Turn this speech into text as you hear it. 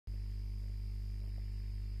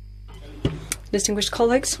Distinguished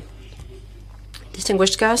colleagues,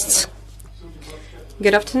 distinguished guests,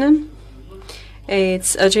 good afternoon.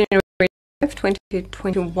 It's January 5,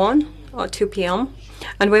 2021, 2 p.m.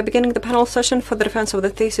 and we're beginning the panel session for the defense of the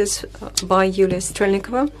thesis by Iulia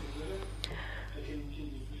Strelnikova.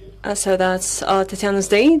 So that's Tatiana's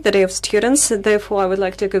Day, the Day of Students. Therefore, I would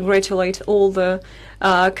like to congratulate all the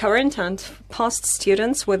current and past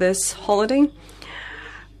students with this holiday.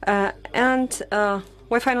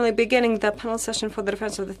 We're finally beginning the panel session for the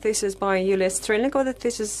defense of the thesis by Iulia Strelnikova. The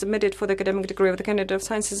thesis is submitted for the academic degree of the candidate of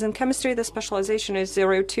sciences in chemistry. The specialization is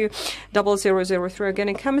 020003. Again,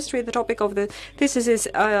 in chemistry, the topic of the thesis is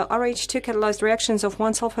RH2 catalyzed reactions of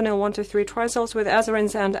 1-sulfonyl 1,2,3 triazoles with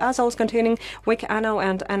azirines and azoles containing weak ano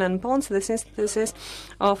and anion bonds. The synthesis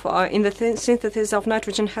of synthesis of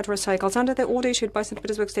nitrogen heterocycles under the order issued by St.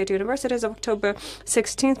 Petersburg State University as of October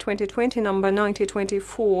 16, 2020, number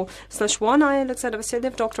 9024/1. I, Alexander Vasilyev,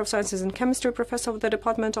 Doctor of Sciences in Chemistry, Professor of the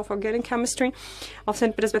Department of Organic Chemistry of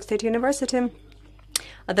St. Petersburg State University,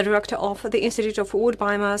 the Director of the Institute of Wood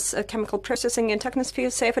Biomass Chemical Processing and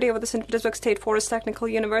Technosphere Safety of the St. Petersburg State Forest Technical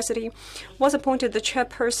University, was appointed the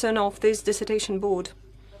chairperson of this dissertation board.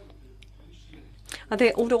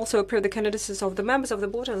 They would also approve the candidacies of the members of the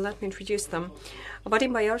board, and let me introduce them.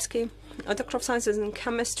 Vadim Boyarsky, a Doctor of Sciences in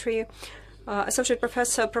Chemistry, Associate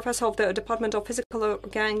Professor of the Department of Physical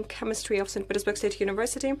Organic Chemistry of St. Petersburg State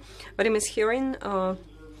University. Vadim is here in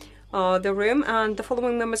the room, and the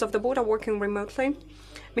following members of the board are working remotely.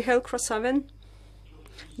 Mikhail Krasavin,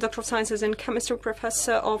 Doctor of Sciences in Chemistry,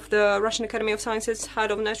 Professor of the Russian Academy of Sciences, Head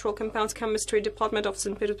of Natural Compounds Chemistry Department of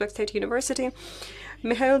St. Petersburg State University.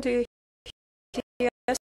 Mikhail, do you hear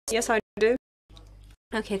us? Yes, I do.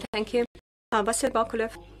 Okay, thank you. Vasil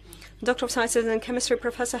Bakulev, Doctor of Sciences in Chemistry,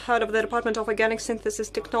 Professor, Head of the Department of Organic Synthesis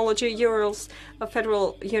Technology, Urals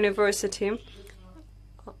Federal University.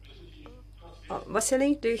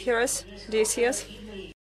 Vasily, do you hear us? Do you see us?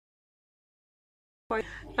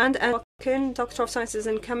 And Anne, Doctor of Sciences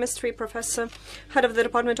in Chemistry, Professor, Head of the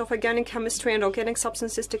Department of Organic Chemistry and Organic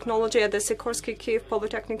Substances Technology at the Sikorsky Kyiv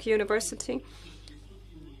Polytechnic University.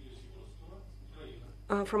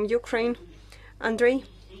 From Ukraine. Andrei,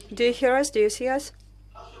 do you hear us? Do you see us?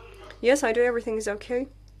 Yes, I do. Everything is okay.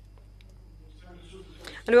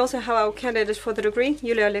 And we also have our candidate for the degree,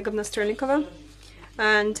 Iulia Olegovna Strelnikova.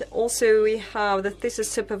 And also we have the thesis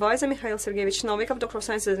supervisor, Mikhail Sergeyevich Novikov, Doctor of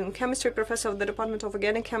Sciences in Chemistry, Professor of the Department of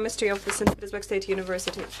Organic Chemistry of the St. Petersburg State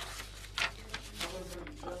University.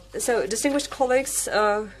 So, distinguished colleagues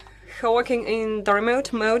who are working in the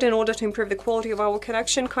remote mode, in order to improve the quality of our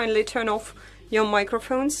connection, kindly turn off your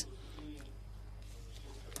microphones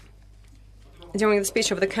during the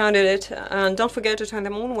speech of the candidate, and don't forget to turn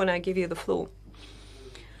them on when I give you the floor.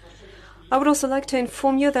 I would also like to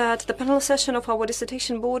inform you that the panel session of our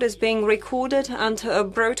dissertation board is being recorded and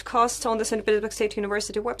broadcast on the St. Petersburg State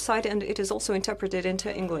University website, and it is also interpreted into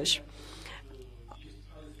English.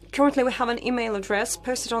 Currently, we have an email address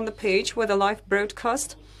posted on the page with a live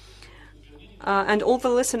broadcast, and all the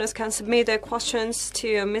listeners can submit their questions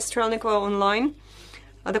to Ms. Strelnikova online,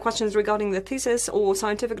 the questions regarding the thesis or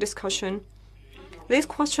scientific discussion. These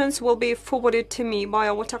questions will be forwarded to me by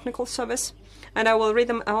our technical service, and I will read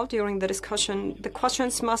them out during the discussion. The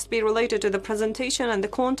questions must be related to the presentation and the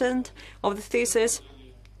content of the thesis,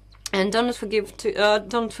 and don't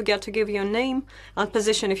forget to give your name and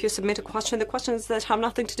position if you submit a question. The questions that have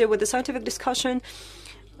nothing to do with the scientific discussion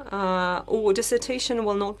or dissertation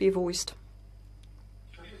will not be voiced.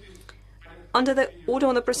 Under the order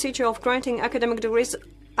on the procedure of granting academic degrees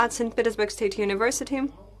at St. Petersburg State University,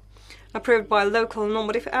 approved by local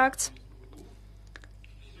normative acts,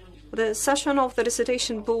 the session of the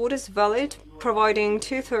dissertation board is valid, providing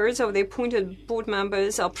 2/3 of the appointed board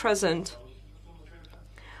members are present.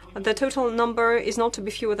 The total number is not to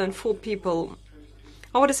be fewer than 4 people.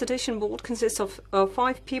 Our dissertation board consists of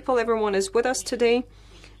 5 people. Everyone is with us today,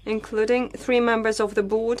 including 3 members of the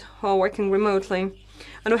board who are working remotely.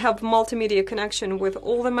 And we have multimedia connection with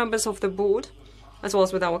all the members of the board, as well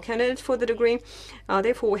as with our candidate for the degree.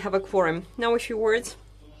 Therefore, we have a quorum. Now, a few words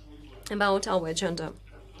about our agenda.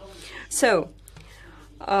 So,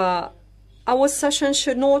 our session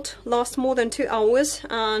should not last more than 2 hours,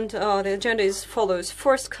 and the agenda is as follows.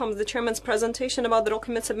 First comes the chairman's presentation about the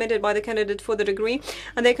documents submitted by the candidate for the degree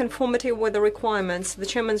and their conformity with the requirements. The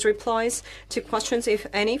chairman's replies to questions, if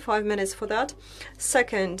any, 5 minutes for that.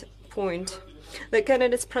 Second point, the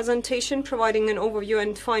candidate's presentation providing an overview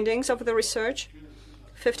and findings of the research.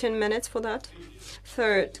 15 minutes for that.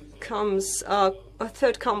 Third comes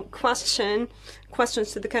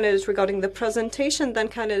questions to the candidates regarding the presentation, then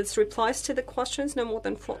candidates' replies to the questions, no more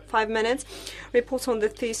than 5 minutes. Reports on the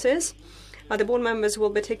thesis, The board members will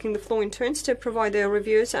be taking the floor in turns to provide their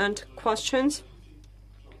reviews and questions.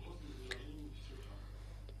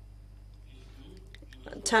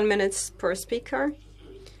 10 minutes per speaker.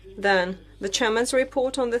 Then the chairman's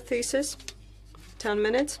report on the thesis, 10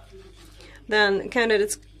 minutes. Then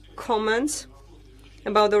candidates' comments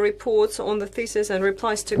about the reports on the thesis and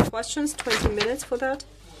replies to questions, 20 minutes for that.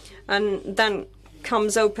 And then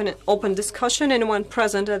comes open discussion. Anyone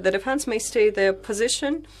present at the defense may state their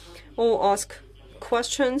position or ask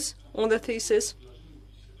questions on the thesis.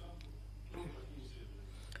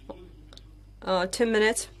 2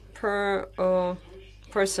 minutes per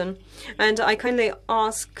person. And I kindly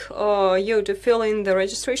ask you to fill in the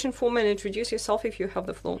registration form and introduce yourself if you have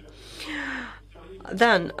the floor.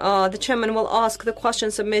 Then the chairman will ask the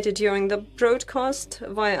questions submitted during the broadcast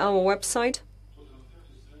via our website.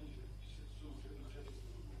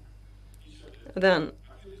 Then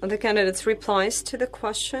the candidate's replies to the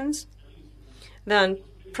questions. Then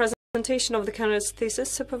presentation of the candidate's thesis,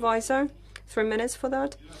 supervisor, 3 minutes for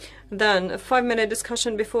that. Then a 5-minute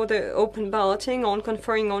discussion before the open balloting on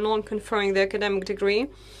conferring or non-conferring the academic degree.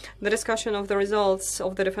 The discussion of the results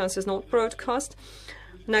of the defense is not broadcast.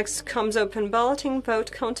 Next comes open balloting,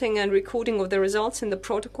 vote counting and recording of the results in the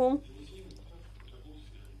protocol.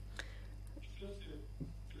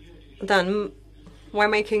 Then we're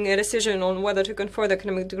making a decision on whether to confer the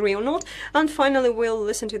academic degree or not. And finally, we'll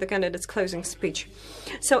listen to the candidate's closing speech.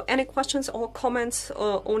 So any questions or comments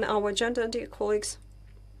on our agenda, dear colleagues?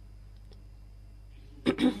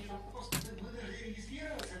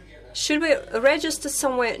 Should we register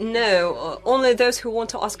somewhere? No, only those who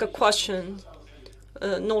want to ask a question,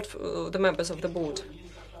 not the members of the board.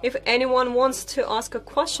 If anyone wants to ask a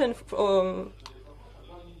question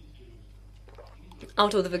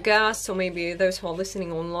out of the guests, or maybe those who are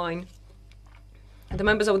listening online, the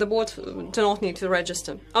members of the board do not need to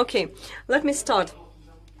register. Okay, let me start.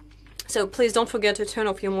 So please don't forget to turn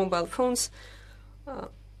off your mobile phones.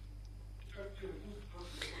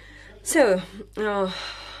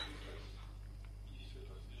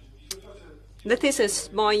 The thesis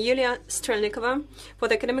by Iulia Strelnikova for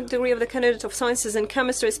the academic degree of the candidate of sciences in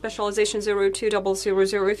chemistry, specialization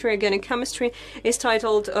 020003, again in chemistry, is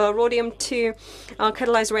titled Rhodium-2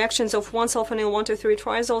 Catalyzed Reactions of 1-sulfonyl 1,2,3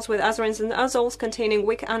 triazoles with azirines and azoles containing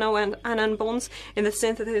weak ano and anion bonds in the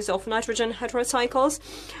synthesis of nitrogen heterocycles.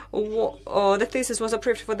 The thesis was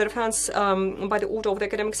approved for the defense by the order of the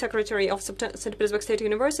academic secretary of St. Petersburg State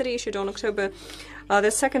University, issued on October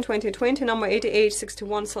the 2nd, 2020, number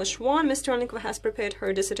 8861/1. Ms. Strelnikova has prepared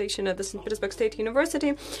her dissertation at the St. Petersburg State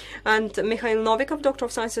University, and Mikhail Novikov, Doctor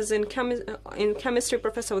of Sciences in Chemistry,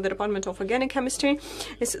 Professor of the Department of Organic Chemistry,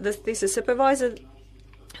 is the thesis supervisor.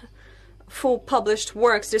 4 published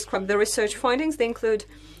works describe the research findings. They include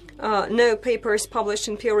no papers published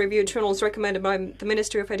in peer-reviewed journals recommended by the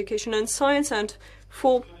Ministry of Education and Science, and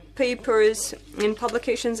 4 papers in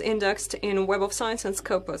publications indexed in Web of Science and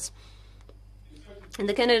Scopus. And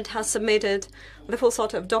the candidate has submitted the full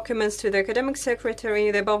set of documents to the academic secretary.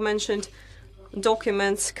 The above-mentioned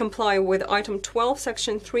documents comply with item 12,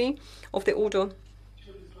 section 3 of the order.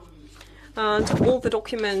 And all the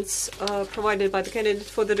documents provided by the candidate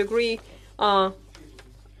for the degree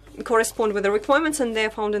correspond with the requirements, and they are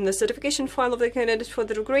found in the certification file of the candidate for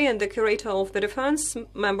the degree, and the curator of the defense,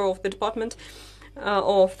 member of the department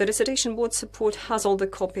of the dissertation board support, has all the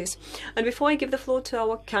copies. And before I give the floor to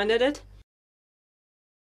our candidate,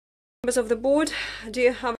 members of the board, do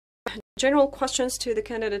you have general questions to the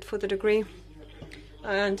candidate for the degree?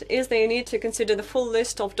 And is there a need to consider the full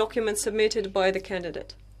list of documents submitted by the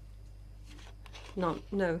candidate? No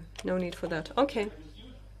need for that. Okay.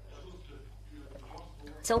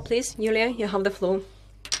 So please, Iulia, you have the floor.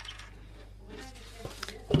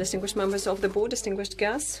 Distinguished members of the board, distinguished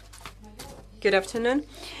guests, good afternoon.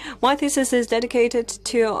 My thesis is dedicated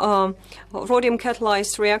to rhodium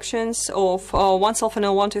catalyzed reactions of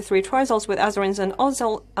 1-sulfonyl 1,2,3 triazoles with azirines and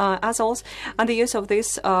azoles, and the use of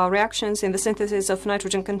these reactions in the synthesis of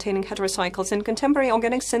nitrogen-containing heterocycles. In contemporary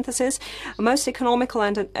organic synthesis, most economical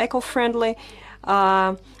and eco-friendly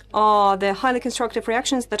are the highly constructive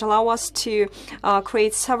reactions that allow us to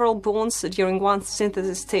create several bonds during one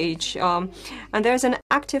synthesis stage. And there's an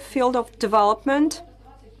active field of development,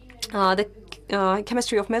 the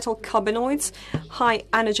chemistry of metal carbanoids, high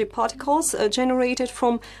energy particles generated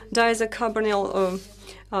from diazocarbonyl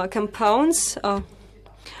compounds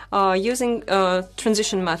using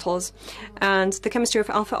transition metals. And the chemistry of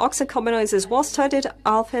alpha oxycarbanoids is well studied.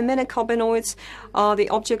 Alpha aminocarbanoids are the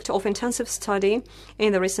object of intensive study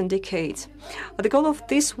in the recent decades. The goal of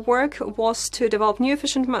this work was to develop new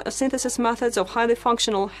efficient synthesis methods of highly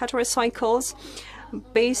functional heterocycles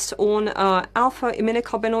based on alpha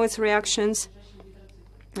aminocarbenoids reactions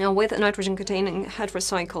with nitrogen-containing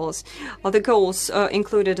heterocycles. The goals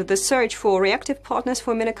included the search for reactive partners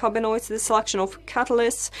for aminocarbenoids, the selection of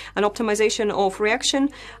catalysts, and optimization of reaction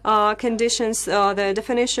conditions, the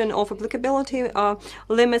definition of applicability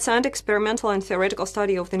limits, and experimental and theoretical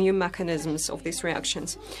study of the new mechanisms of these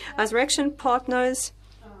reactions. As reaction partners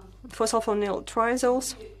for sulfonyl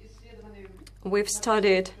triazoles, we've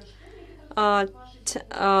studied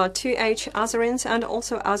 2H azirines and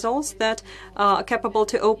also azoles that are capable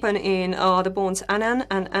to open in the bonds NN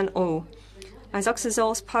and NO.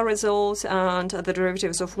 Isoxazoles, pyrazoles, and the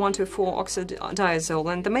derivatives of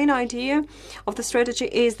 1,2,4-oxodiazole. And the main idea of the strategy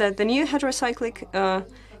is that the new heterocyclic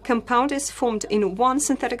compound is formed in one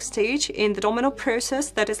synthetic stage in the domino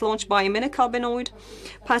process that is launched by aminocarbenoid,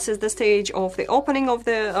 passes the stage of the opening of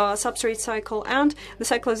the substrate cycle and the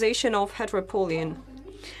cyclization of heteropolyene.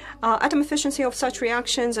 Atom efficiency of such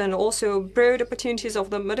reactions and also broad opportunities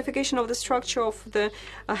of the modification of the structure of the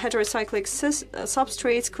heterocyclic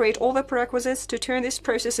substrates create all the prerequisites to turn this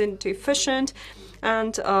process into efficient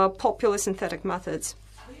and popular synthetic methods.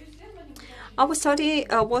 Our study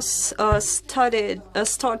has started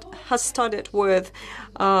with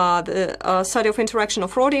the study of interaction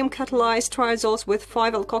of rhodium-catalyzed triazoles with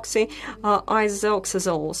 5-alkoxy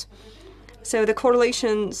isoxazoles. So the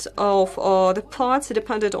correlations of the parts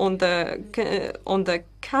depended on the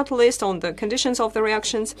catalyst, on the conditions of the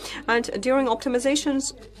reactions, and during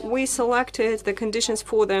optimizations we selected the conditions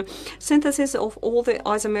for the synthesis of all the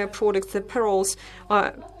isomer products, the perols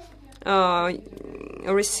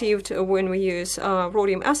received when we use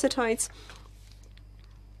rhodium acetides,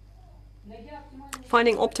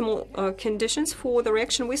 finding optimal conditions for the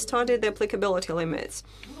reaction. We studied the applicability limits.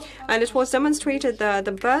 And it was demonstrated that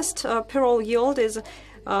the best perol yield is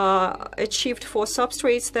achieved for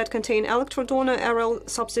substrates that contain electrodonor aryl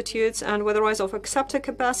substitutes, and with the rise of acceptor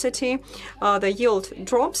capacity, the yield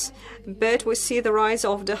drops, but we see the rise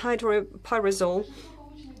of the dihydropyrazole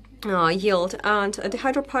yield, and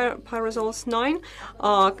dihydropyrazoles 9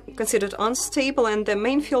 are considered unstable, and the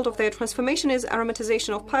main field of their transformation is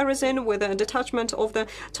aromatization of pyrazine with a detachment of the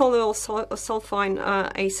toluol sulfine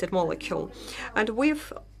acid molecule. And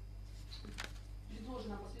we've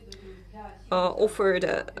offered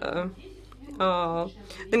the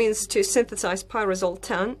means to synthesize pyrazole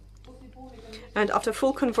 10, and after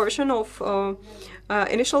full conversion of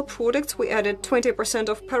initial products, we added 20%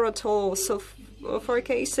 of paratoluol sulfuric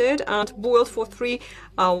acid and boiled for 3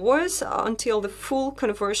 hours until the full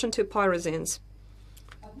conversion to pyrazines.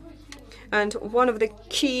 And one of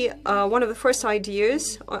the first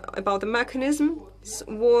ideas about the mechanism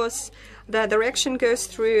was that the reaction goes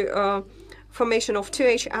through formation of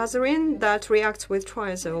 2H azirine that reacts with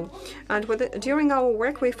triazole. And during our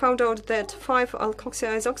work, we found out that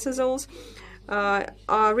 5-alkoxyisoxazoles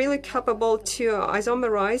are really capable to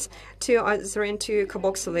isomerize 2-azirine to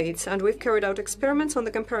carboxylates. And we've carried out experiments on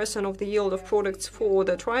the comparison of the yield of products for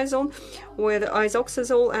the triazole with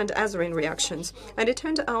isoxazole and azirine reactions. And it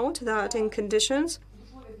turned out that in conditions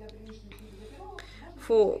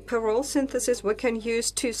for perol synthesis, we can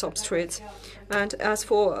use 2 substrates. And as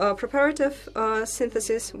for preparative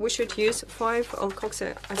synthesis, we should use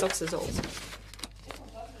 5-alkoxyisoxazoles.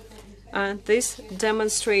 And this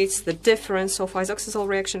demonstrates the difference of isoxazole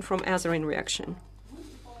reaction from azirine reaction.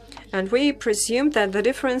 And we presume that the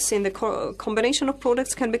difference in the combination of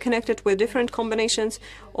products can be connected with different combinations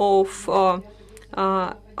of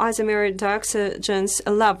isomer dioxygens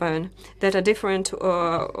 11 that are different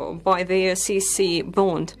by their CC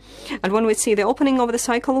bond. And when we see the opening of the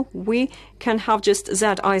cycle, we can have just Z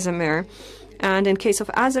isomer. And in case of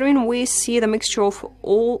azirine, we see the mixture of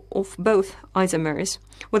both isomers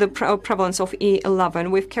with a prevalence of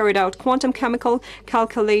E11. We've carried out quantum chemical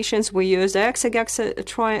calculations. We used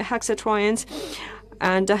hexatrions,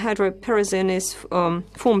 and dihydropyrazine is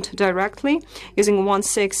formed directly using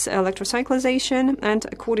 1,6 electrocyclization. And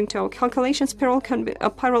according to our calculations,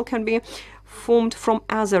 pyrrole can be formed from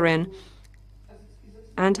azirine.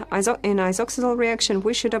 And in isoxazole reaction,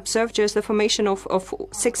 we should observe just the formation of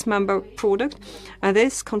 6-member product, and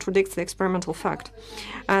this contradicts the experimental fact.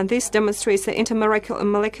 And this demonstrates the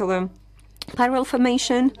intermolecular pyrrole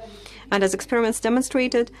formation, and as experiments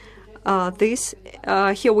demonstrated,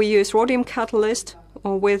 here we use rhodium catalyst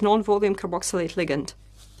with non-volume carboxylate ligand.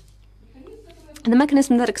 And the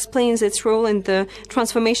mechanism that explains its role in the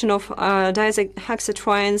transformation of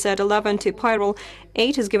diazoxyhexatrions at 11 to pyrrole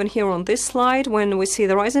 8 is given here on this slide. When we see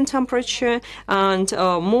the rise in temperature and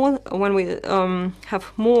when we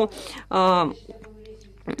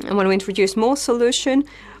when we introduce more solution,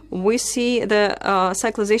 we see the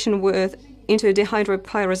cyclization into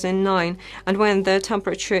dihydropyrazine 9. And when the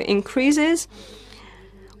temperature increases,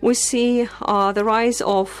 we see the rise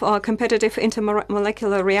of competitive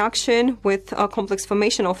intermolecular reaction with complex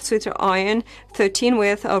formation of sweeter iron 13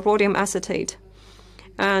 with rhodium acetate.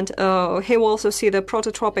 And here we also see the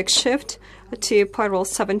prototropic shift to pyrrole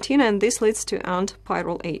 17, and this leads to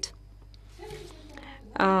pyrrole 8.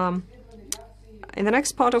 In the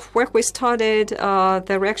next part of work, we studied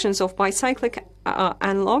the reactions of bicyclic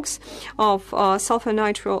analogs of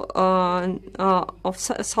sulfonyl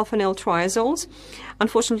triazoles.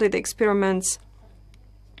 Unfortunately, the experiments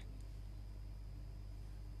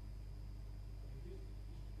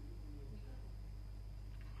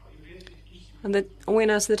and the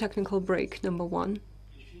winners the technical break number 1.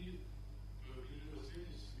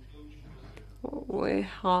 We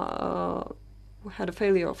had a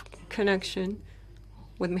failure of connection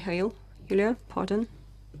with Mikhail. Yulia, pardon.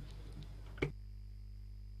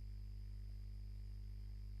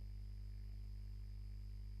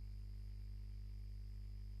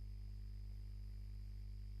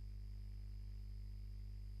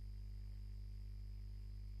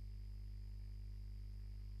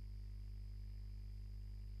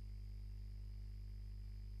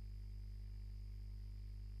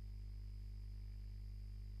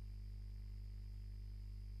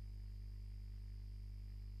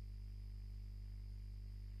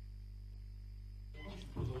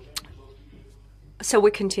 So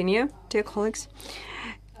we continue, dear colleagues.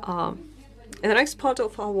 In the next part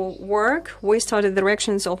of our work, we studied the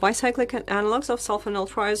reactions of bicyclic analogs of sulfonyl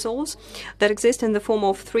triazoles that exist in the form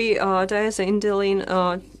of 3-diazindylene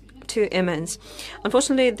 2-imines.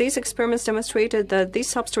 Unfortunately, these experiments demonstrated that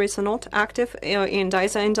these substrates are not active in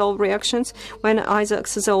diazyindyl reactions. When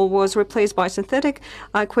isoxazole was replaced by synthetic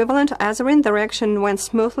equivalent azirine, the reaction went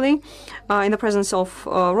smoothly in the presence of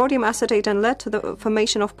rhodium acetate and led to the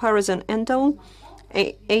formation of pyrazine indole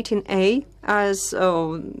 18A as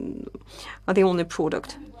the only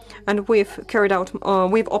product. And we've carried out,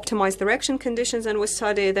 we've optimized the reaction conditions, and we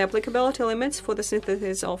studied the applicability limits for the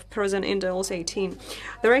synthesis of pyrazine indoles 18.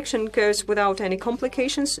 The reaction goes without any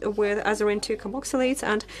complications with azirine 2 carboxylates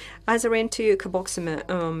and azirine 2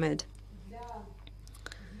 carboxamide.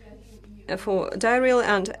 For diaryl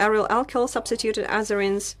and aryl alkyl substituted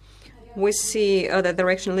azirines, we see that the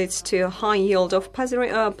reaction leads to a high yield of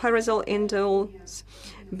pyrazole indoles,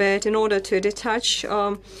 but in order to detach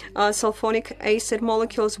sulfonic acid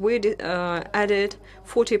molecules, we added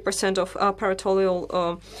 40% of paratoluol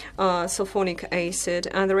sulfonic acid,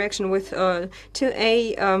 and the reaction with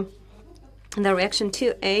 2A,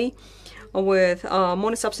 with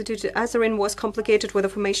monosubstituted azirine was complicated with the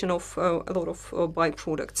formation of a lot of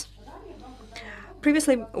byproducts.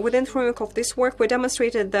 Previously, within the framework of this work, we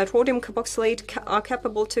demonstrated that rhodium carboxylate are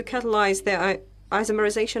capable to catalyze the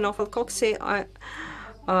isomerization of alkoxy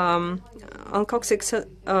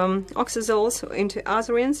oxazoles into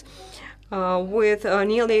azirines with a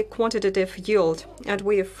nearly quantitative yield. And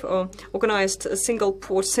we've organized a single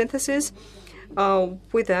port synthesis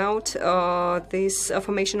without this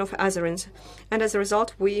formation of azirines. And as a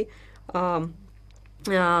result, we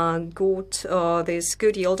got this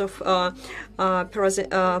good yield of pyrazine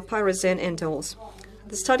indoles.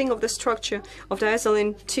 The studying of the structure of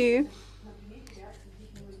diazolene 2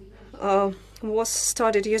 was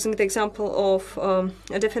studied using the example of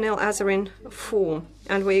diphenyl azirine 4,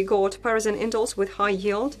 and we got pyrazine indoles with high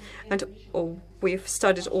yield, and we've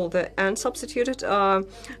studied all the unsubstituted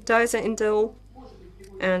diazindole.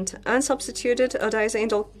 And unsubstituted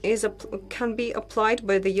diazindole can be applied,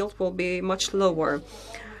 but the yield will be much lower.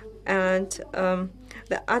 And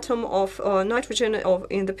the atom of nitrogen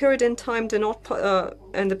in the pyridine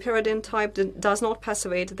type does not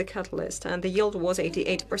passivate the catalyst, and the yield was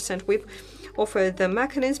 88%. We've offered the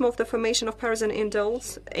mechanism of the formation of pyrazine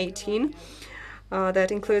indoles 18.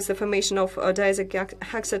 That includes the formation of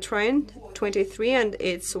diazohexatriene 23 and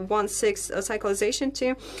its 1,6 cyclization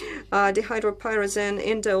to dihydropyrazine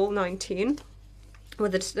indole 19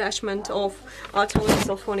 with the detachment of toluene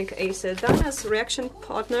sulfonic acid. Then, as reaction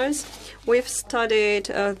partners, we've studied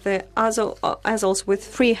the azoles with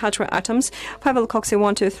 3 heteroatoms,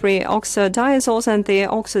 5-alkoxy-1,2,3 oxadiazoles, and the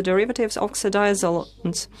oxoderivatives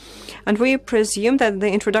oxadiazoles. And we presume that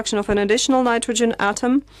the introduction of an additional nitrogen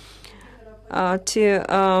atom to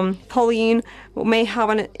polyene may have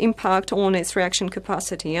an impact on its reaction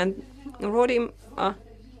capacity. And rhodium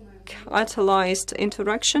catalyzed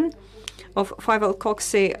interaction of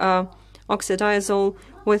 5-alkoxy oxadiazole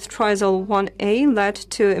with triazole 1A led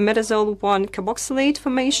to imidazole 1 carboxylate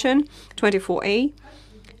formation 24A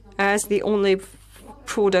as the only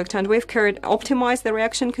product. And we've optimized the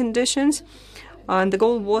reaction conditions And the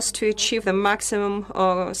goal was to achieve the maximum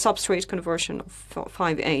substrate conversion of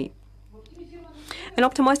 5A. In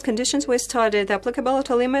optimized conditions, we studied the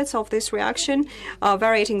applicability limits of this reaction,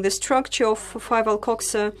 varying the structure of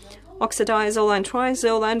 5-alkoxy, oxidizole, and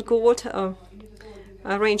triazole, and got a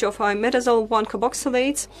range of imidazole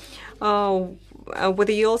 1-carboxylates with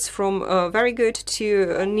the yields from very good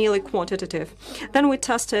to nearly quantitative. Then we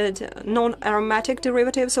tested non-aromatic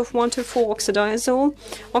derivatives of 1,2,4-oxidizole,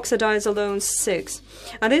 oxidizolone 6.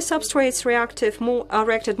 And these substrates reacted more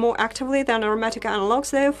actively than aromatic analogues,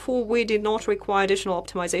 therefore we did not require additional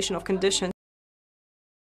optimization of conditions.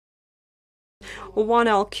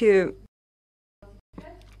 1-alkyl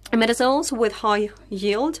imidazoles with high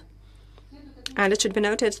yield. And it should be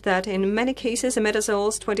noted that in many cases,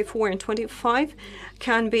 imidazoles 24 and 25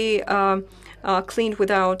 can be cleaned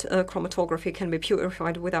without chromatography, can be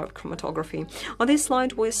purified without chromatography. On this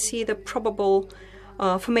slide, we see the probable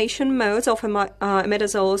formation modes of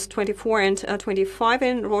imidazoles 24 and 25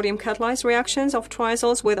 in rhodium catalyzed reactions of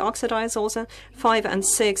triazoles with oxidizoles 5 and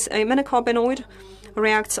 6. A imidacarbenoid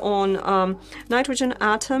reacts on nitrogen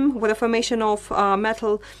atom with the formation of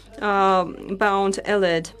metal bound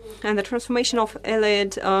ylide, and the transformation of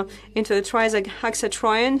ylide into a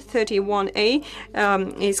triazohexatriene 31A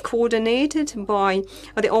is coordinated by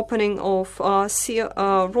the opening of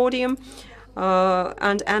rhodium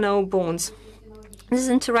and NO bonds. This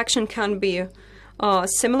interaction can be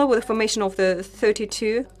similar with the formation of the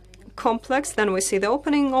 32 complex. Then we see the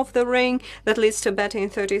opening of the ring that leads to betaine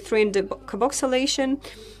 33 and decarboxylation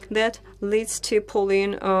that leads to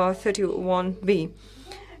polyene 31B.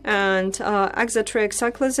 And exoteric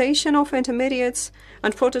cyclization of intermediates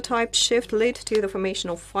and prototype shift lead to the formation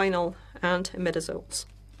of phenyl and imidazoles.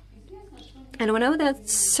 And we know that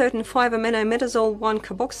certain 5-amino-imidazole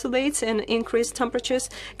 1-carboxylates in increased temperatures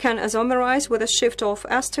can isomerize with a shift of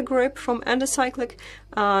ester group from endocyclic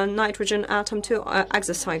nitrogen atom to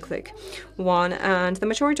exocyclic one. And the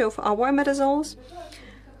majority of our imidazoles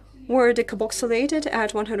were decarboxylated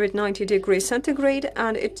at 190 degrees centigrade,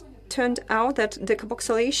 and it turned out that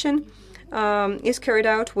decarboxylation is carried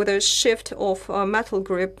out with a shift of methyl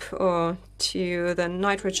group to the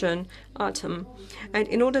nitrogen atom. And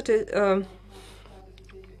in order to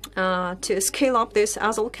scale up this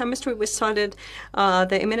azole chemistry, we studied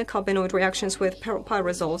the imidacarbenoid reactions with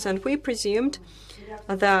pyrazoles, and we presumed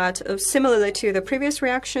that similarly to the previous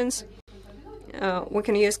reactions, we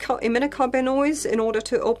can use imidacarbenoids in order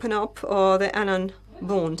to open up the anion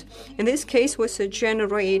bond. In this case, we should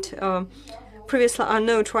generate previously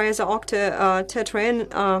unknown triazo-octa-tetraene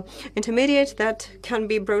intermediate that can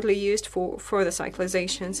be broadly used for further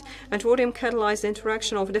cyclizations. And rhodium catalyzed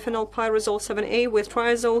interaction of diphenyl pyrazole 7A with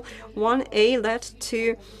triazole 1A led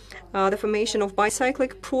to the formation of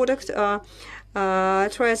bicyclic product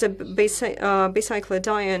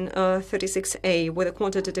triazobicycladiene 36A with a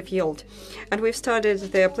quantitative yield. And we've studied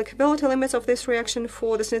the applicability limits of this reaction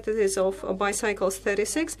for the synthesis of bicycles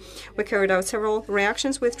 36. We carried out several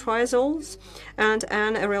reactions with triazoles and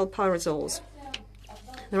anaryl pyrazoles.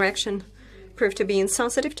 The reaction proved to be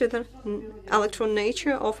insensitive to the electron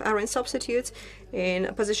nature of arene substitutes in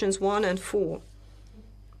positions 1 and 4.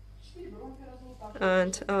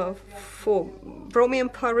 And for bromium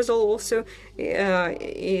pyrazole also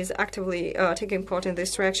is actively taking part in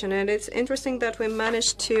this reaction. And it's interesting that we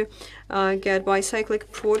managed to get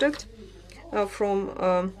bicyclic product from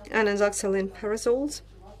anazoxylene pyrazoles.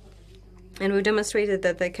 And we demonstrated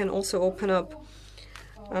that they can also open up.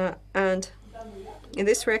 And in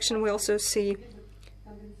this reaction, we also see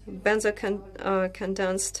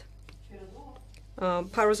benzocondensed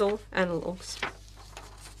pyrazole analogues.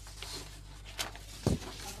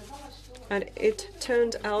 And it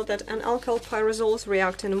turned out that alkyl pyrazoles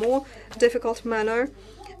react in a more difficult manner.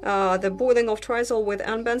 The boiling of triazole with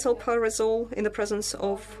N-benzyl pyrazole in the presence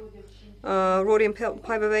of rhodium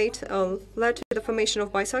pyruvate led to the formation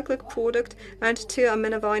of bicyclic product and to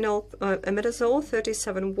aminovinyl imidazole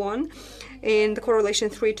 37,1 in the correlation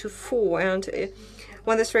 3:4. And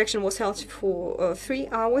when this reaction was held for 3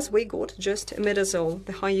 hours, we got just imidazole,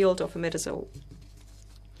 the high yield of imidazole.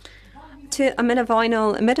 To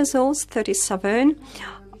aminovinyl imidazoles 37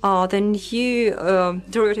 are the new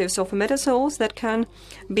derivatives of imidazoles that can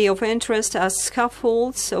be of interest as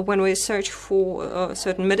scaffolds when we search for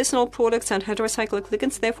certain medicinal products and heterocyclic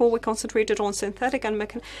ligands. Therefore, we concentrated on synthetic and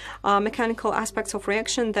mechanical aspects of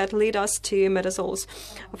reaction that lead us to imidazoles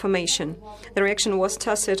formation. The reaction was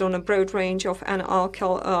tested on a broad range of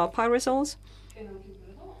N-alkyl pyrazoles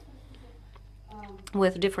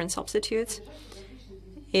with different substitutes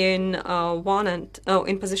in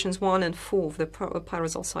positions 1 and 4 of the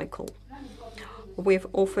pyrazole cycle. We've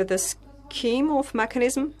offered this scheme of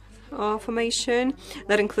mechanism formation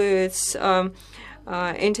that includes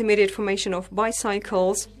intermediate formation of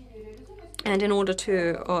bicycles. And in order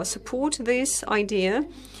to support this idea,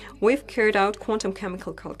 we've carried out quantum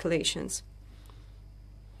chemical calculations.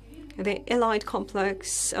 The alide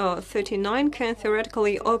complex 39 can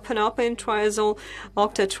theoretically open up in triazole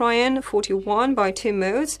octatriene 41 by 2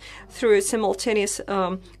 modes through a simultaneous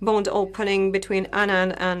bond opening between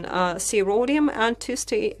NN and C-rhodium, and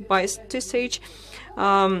by two-stage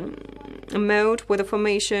mode with the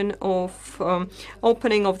formation of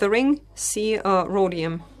opening of the ring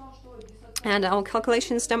C-rhodium. And our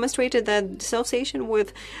calculations demonstrated that dissociation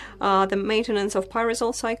with the maintenance of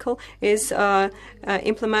pyrazole cycle is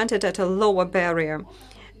implemented at a lower barrier.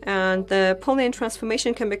 And the polyene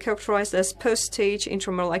transformation can be characterized as post-stage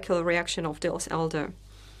intramolecular reaction of Diels-Alder.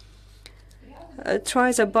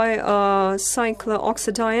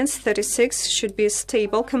 Triazobicyclooxidines 36 should be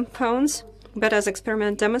stable compounds, but as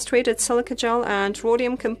experiment demonstrated, silica gel and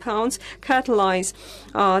rhodium compounds catalyze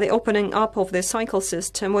the opening up of the cycle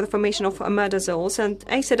system with the formation of amidazoles, and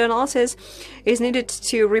acid analysis is needed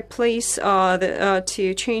to replace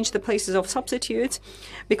to change the places of substitutes,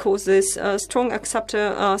 because this strong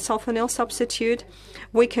acceptor sulfonyl substitute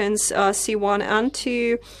weakens C1 and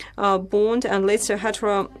 2 bond and leads to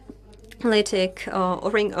heterolytic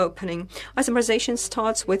ring opening. Isomerization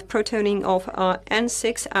starts with protoning of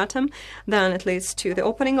N6 atom, then it leads to the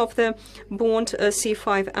opening of the bond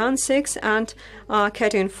C5 and 6, and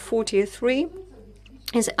cation 43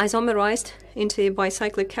 is isomerized into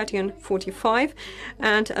bicyclic cation 45,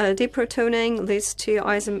 and deprotoning leads to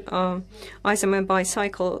isomer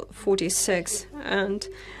bicycle 46, and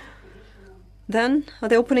then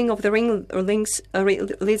the opening of the ring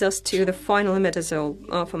leads us to the final imidazole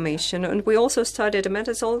formation. And we also studied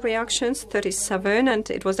imidazole reactions 37, and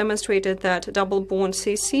it was demonstrated that double bond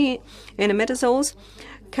CC in imidazoles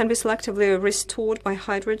can be selectively restored by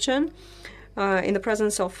hydrogen in the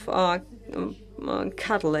presence of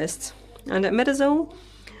catalysts. And imidazole,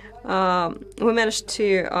 we managed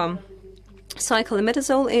to cycle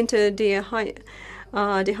imidazole into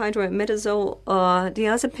dihydroimidazole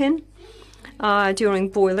diazepine during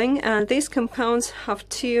boiling, and these compounds have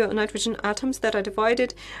 2 nitrogen atoms that are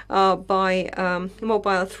divided by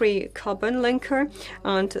mobile 3 carbon linker,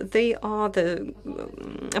 and they are the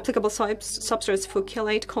applicable substrates for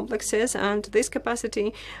chelate complexes, and this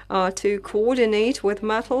capacity to coordinate with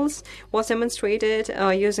metals was demonstrated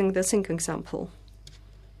using the zinc example.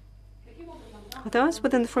 Thus,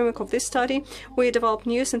 within the framework of this study, we developed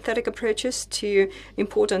new synthetic approaches to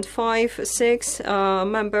important 5, 6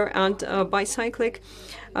 member and bicyclic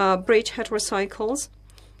bridge heterocycles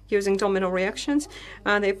using domino reactions.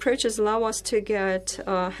 And the approaches allow us to get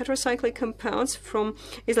heterocyclic compounds from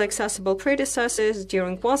easily accessible predecessors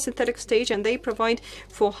during one synthetic stage, and they provide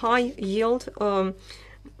for high yield for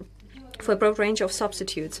a broad range of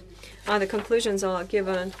substitutes. The conclusions are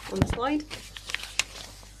given on the slide.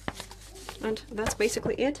 And that's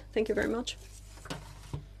basically it. Thank you very much.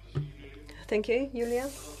 Thank you, Iulia.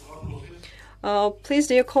 Please,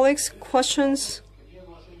 dear colleagues, questions?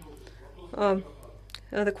 The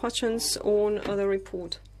questions on the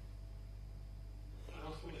report.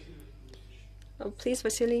 Please,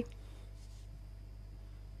 Vasily.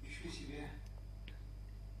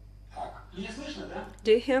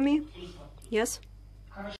 Do you hear me? Yes?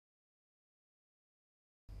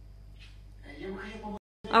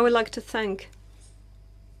 I would like to thank.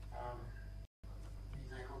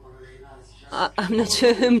 I'm not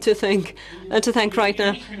sure whom to thank right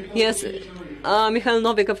now. Yes, Mikhail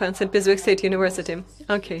Novikov and St. Petersburg State University.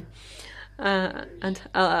 Okay. And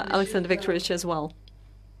Alexander Viktorovich as well.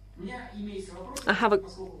 I have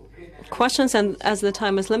questions, and as the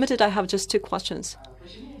time is limited, I have just 2 questions.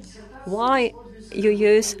 Why you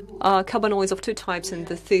use carbonyls of 2 types in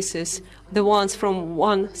the thesis? The ones from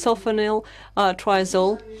one sulfonyl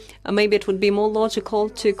triazole. Maybe it would be more logical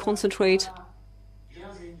to concentrate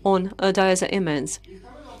on diazoimines.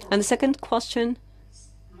 And the second question,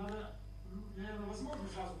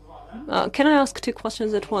 can I ask 2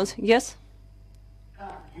 questions at once? Yes?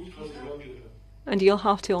 And you'll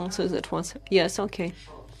have to answer at once. Yes, okay.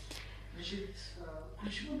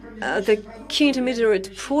 The key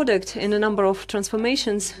intermediate product in a number of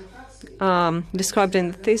transformations described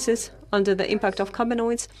in the thesis under the impact of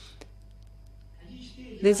carbonyls,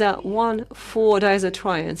 these are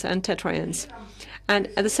 1,4-diazotrienes and tetrienes. And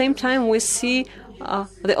at the same time, we see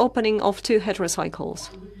the opening of 2 heterocycles.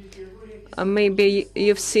 Maybe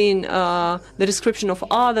you've seen the description of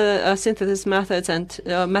other synthesis methods and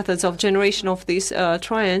methods of generation of these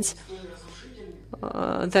trienes.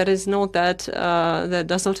 that is not that that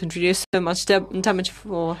does not introduce so much damage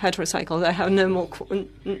for heterocycles. I have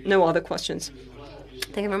no other questions.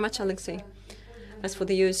 Thank you very much, Alexei. As for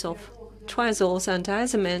the use of triazoles and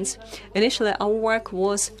diazimines, initially our work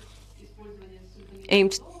was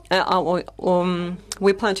aimed.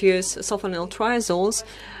 We plan to use sulfonyl triazoles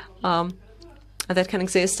that can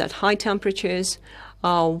exist at high temperatures.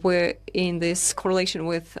 Where in this correlation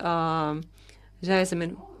with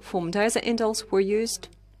diazimine form diazoindoles were used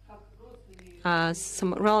as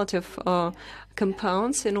some relative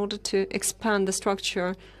compounds in order to expand the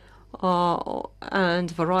structure and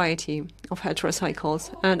variety of heterocycles.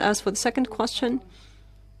 And as for the second question,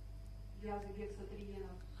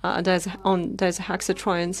 on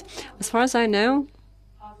diazohexatrienes, as far as I know,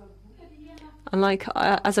 unlike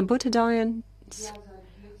azobutadienes,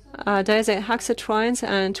 diazohexatrienes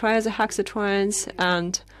and triazohexatrienes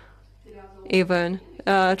and even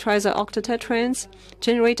triazooctatetranes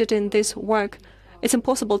generated in this work, it's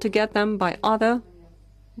impossible to get them by other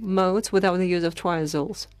modes without the use of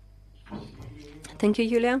triazoles. Thank you,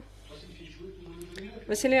 Iulia.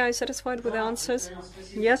 Vasily, are you satisfied with the answers?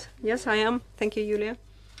 Yes, I am. Thank you, Iulia.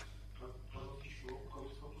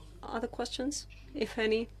 Other questions, if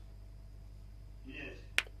any?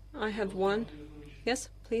 I have one. Yes,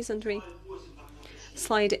 please, Andrei.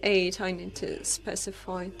 Slide 8, I need to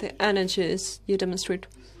specify the energies you demonstrate.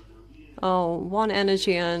 One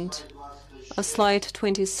energy and slide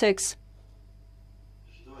 26.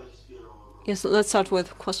 Yes, let's start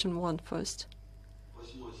with question 1 first.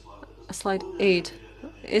 Slide 8.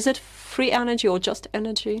 Is it free energy or just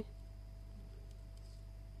energy?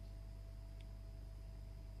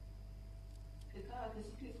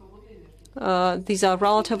 These are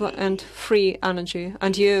relative and free energy,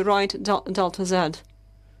 and you write delta Z.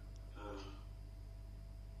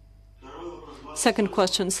 Second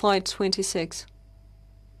question, slide 26.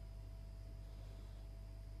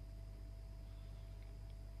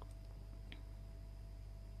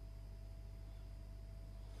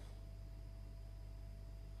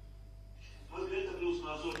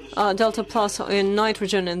 Delta plus in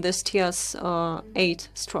nitrogen in this TS8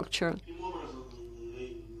 structure.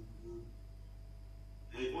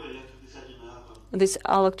 This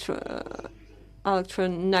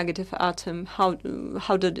electronegative atom,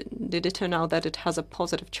 how did it turn out that it has a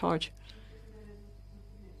positive charge?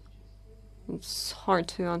 It's hard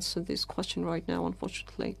to answer this question right now,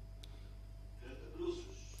 unfortunately.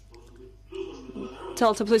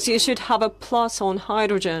 Delta plus, you should have a plus on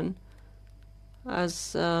hydrogen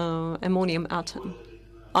as ammonium atom,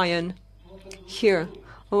 ion here.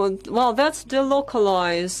 Well, that's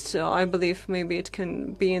delocalized. I believe maybe it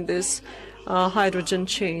can be in this hydrogen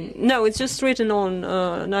chain. No, it's just written on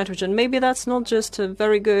nitrogen. Maybe that's not just a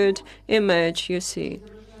very good image, you see.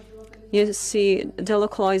 You see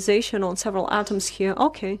delocalization on several atoms here.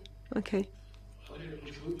 Okay.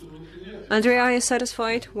 Andrea, are you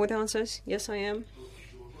satisfied with the answers? Yes, I am.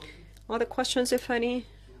 Other questions, if any,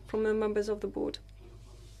 from the members of the board?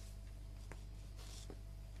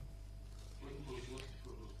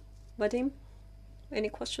 Vadim, any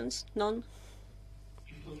questions? None?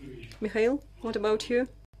 Mikhail, what about you?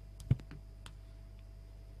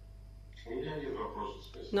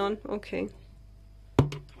 None? Okay.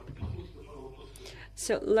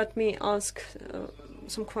 So let me ask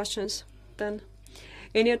some questions then.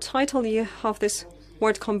 In your title you have this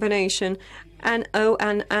word combination, NO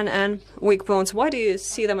and NN, weak bonds. Why do you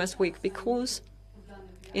see them as weak? Because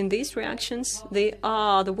in these reactions they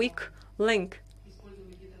are the weak link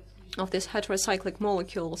of these heterocyclic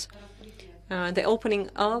molecules. The opening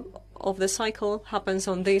up of the cycle happens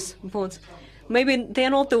on these bonds. Maybe they're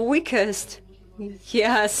not the weakest.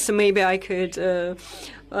 Yes, maybe I could.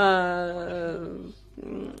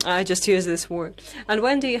 I just use this word. And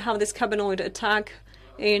when do you have this carbonyl attack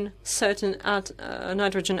in certain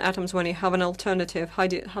nitrogen atoms when you have an alternative? How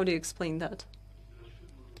do you explain that?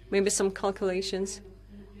 Maybe some calculations.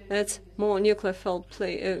 That's more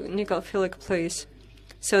nucleophilic place.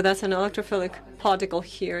 So that's an electrophilic particle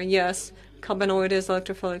here. Yes, carbonyl is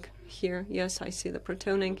electrophilic here. Yes, I see the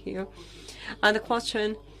protoning here. And the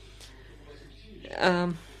question,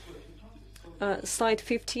 slide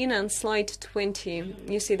 15 and slide 20.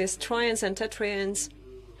 You see these trianes and tetraenes.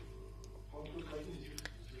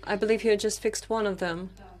 I believe you just fixed one of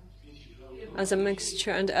them as a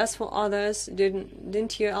mixture. And as for others,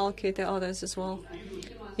 didn't you allocate the others as well?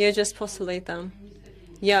 You just postulate them.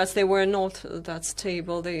 Yes, they were not that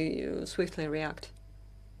stable. They swiftly react.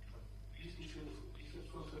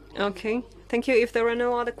 Okay, thank you. If there are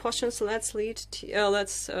no other questions, let's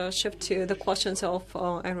shift to the questions of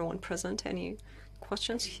everyone present. Any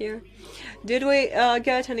questions here? Did we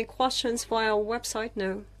get any questions via our website?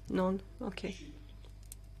 No, none. Okay.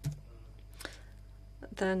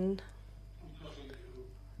 Then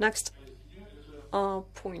next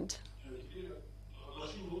point.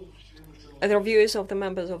 The reviews of the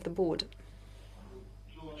members of the board.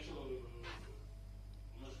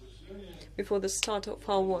 Before the start of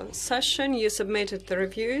our session, you submitted the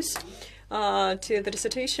reviews to the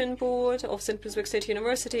Dissertation Board of St. Petersburg State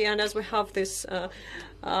University, and as we have this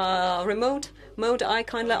remote mode, I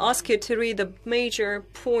kindly ask you to read the major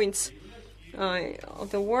points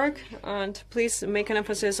of the work, and please make an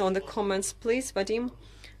emphasis on the comments, please, Vadim.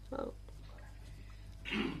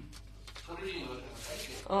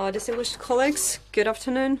 Distinguished colleagues, good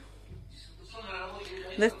afternoon.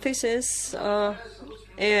 The thesis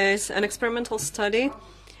is an experimental study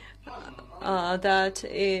that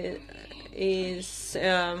is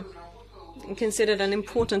considered an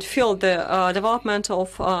important field, the development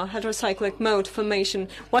of heterocyclic mode formation.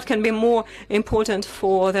 What can be more important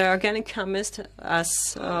for the organic chemist as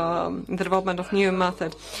the development of new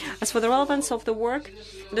method? As for the relevance of the work,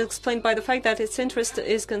 it is explained by the fact that its interest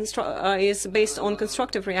is based on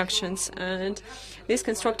constructive reactions, and these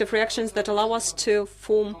constructive reactions that allow us to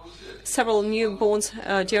form several new bonds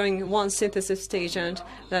during one synthesis stage, and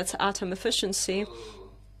that's atom efficiency.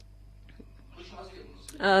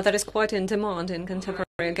 That is quite in demand in contemporary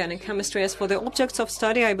organic chemistry. As for the objects of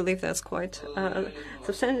study, I believe that's quite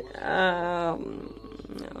substantial.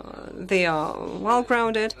 They are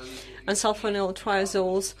well-grounded, and sulfonyl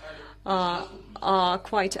triazoles are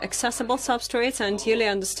quite accessible substrates, and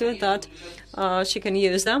Iulia understood that she can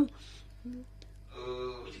use them.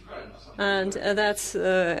 And that's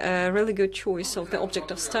a really good choice of the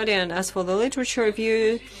object of study. And as for the literature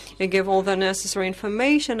review, you give all the necessary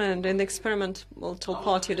information, and in the experimental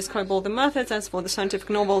part you describe all the methods. As for the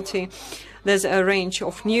scientific novelty, there's a range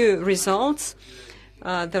of new results.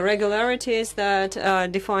 The regularities that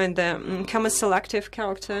define the chemiselective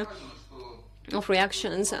character of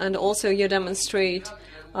reactions, and also you demonstrate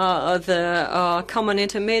the common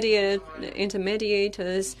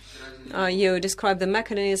intermediators. You describe the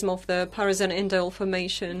mechanism of the pyrazine-indole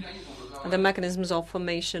formation, the mechanisms of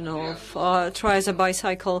formation of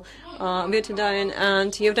triazobicycle butadiene,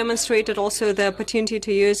 and you've demonstrated also the opportunity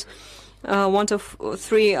to use 1 to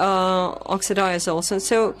 3 oxidiazoles. And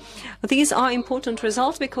so these are important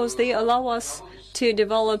results because they allow us to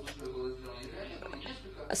develop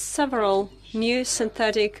several new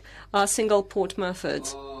synthetic single-port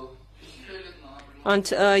methods. And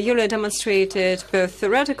Iulia demonstrated both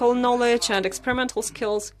theoretical knowledge and experimental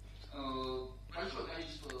skills.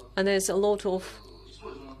 And there's a lot of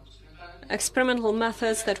experimental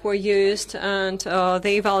methods that were used, and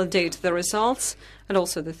they validate the results, and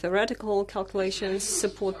also the theoretical calculations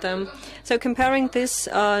support them. So comparing this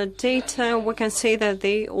data, we can say that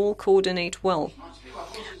they all coordinate well.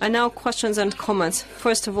 And now questions and comments.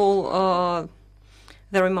 First of all,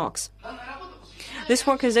 the remarks. This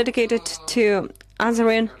work is dedicated to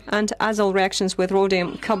azirine and azole reactions with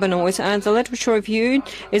rhodium carbenoids, and the literature review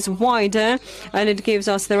is wider, and it gives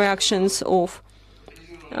us the reactions of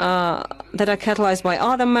that are catalyzed by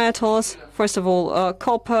other metals. First of all,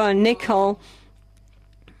 copper, nickel,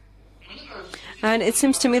 and it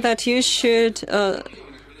seems to me that you should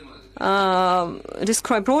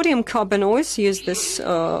describe rhodium carbenoids. Use this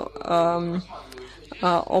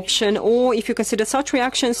option, or if you consider such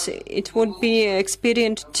reactions, it would be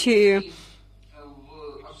expedient to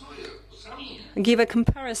give a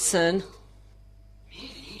comparison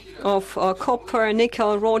of copper,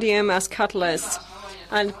 nickel, rhodium as catalysts,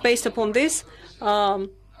 and based upon this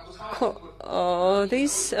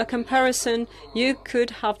comparison, you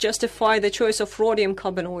could have justified the choice of rhodium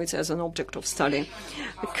carbenoids as an object of study.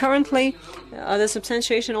 Currently, the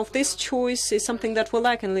substantiation of this choice is something that we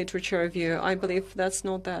lack in literature review. I believe that's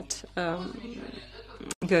not that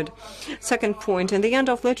good. Second point, in the end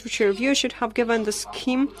of literature review should have given the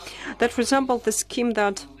scheme that resembled the scheme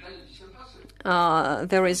that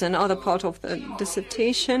there is another part of the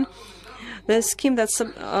dissertation. The scheme that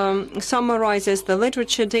summarizes the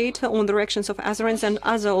literature data on the reactions of azirines and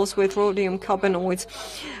azoles with rhodium carbenoids,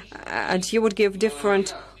 and you would give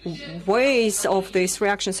different ways of this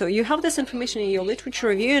reaction. So you have this information in your literature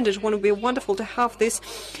review, and it would be wonderful to have this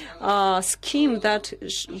scheme that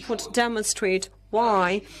would demonstrate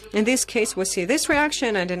why in this case we see this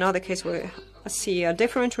reaction, and in another case we see a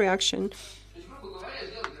different reaction.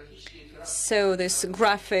 So this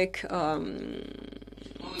graphic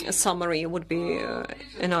summary would be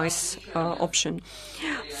a nice option.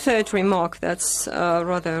 Third remark, that's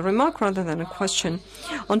rather a remark rather than a question.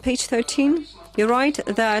 On page 13, You write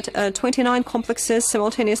that 29 complexes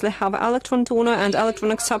simultaneously have electron donor and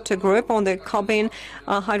electron acceptor group on the carbene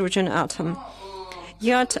hydrogen atom.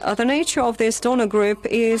 Yet the nature of this donor group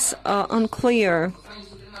is unclear.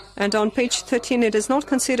 And on page 13 it is not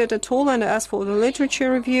considered at all, and as for the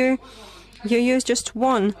literature review, you use just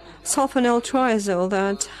one sulfonyl triazole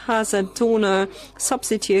that has a donor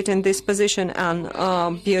substitute in this position and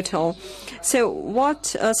butyl. So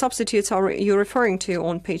what substitutes are you referring to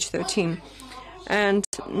on page 13? And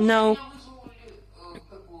now,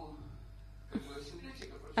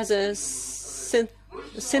 as a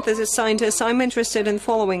synthesis scientist, I'm interested in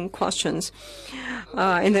following questions.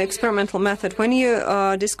 In the experimental method, when you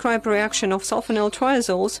describe reaction of sulfonyl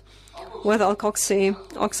triazoles with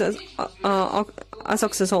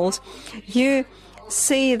azoxazoles, you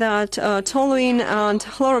see that toluene and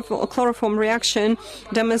chloroform reaction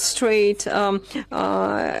demonstrate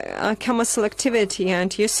chemoselectivity,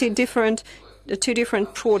 and you see two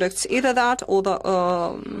different products, either that or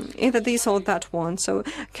either this or that one. So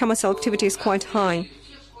chemoselectivity is quite high,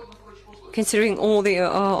 considering all the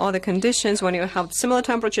other conditions when you have similar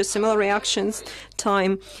temperatures, similar reactions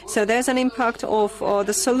time. So there's an impact of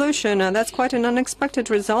the solution, and that's quite an unexpected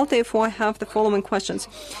result. Therefore, I have the following questions.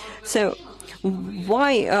 So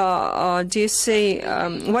why do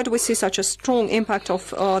we see such a strong impact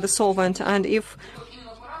of the solvent? And if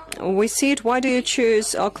we see it, why do you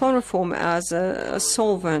choose chloroform as a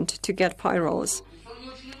solvent to get pyrols?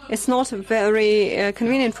 It's not very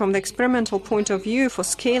convenient from the experimental point of view for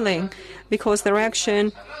scaling, because the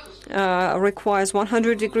reaction requires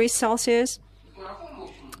 100 degrees Celsius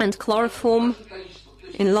and chloroform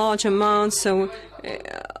in large amounts, so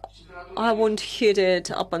I won't heat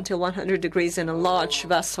it up until 100 degrees in a large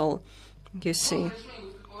vessel, you see.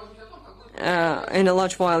 In a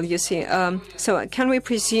large vial, you see. So can we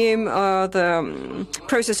presume the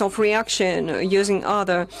process of reaction using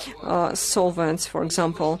other solvents, for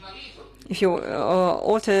example? If you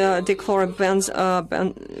alter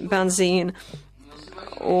dichlorobenzene,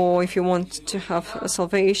 or if you want to have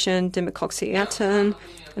salvation, dimethoxyethane,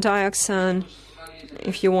 dioxane,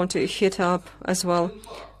 if you want to heat up as well,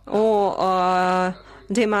 or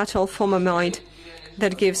dimethylformamide,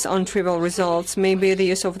 that gives untrivial results. Maybe the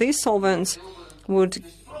use of these solvents would.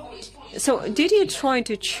 So, did you try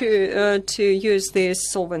to use these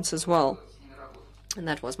solvents as well? And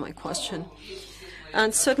that was my question.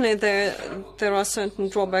 And certainly there are certain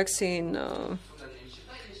drawbacks in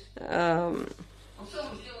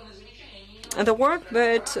the work,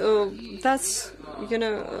 but that's,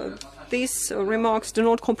 these remarks do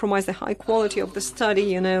not compromise the high quality of the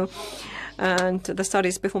study, and the study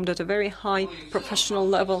is performed at a very high professional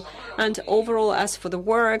level. And overall, as for the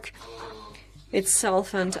work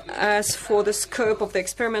itself and as for the scope of the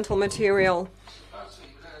experimental material,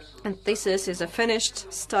 and thesis is a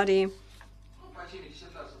finished study,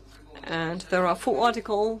 and there are 4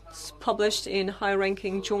 articles published in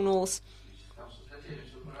high-ranking journals.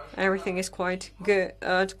 Everything is quite good,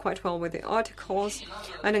 quite well with the articles.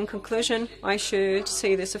 And in conclusion, I should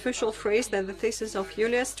say this official phrase that the thesis of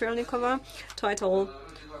Iulia Strelnikova, titled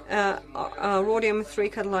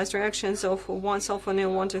Rhodium-3 catalyzed reactions of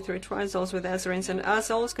 1-sulfonyl 1,2,3 triazoles with azirines and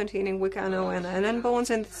azoles containing weak NO and NN bonds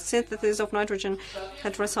and the synthesis of nitrogen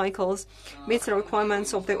heterocycles meets the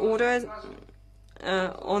requirements of the order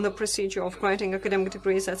on the procedure of granting academic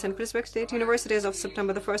degrees at St. Petersburg State University as of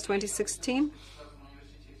September the 1st, 2016.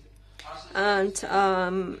 And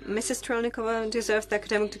Mrs. Strelnikova deserves the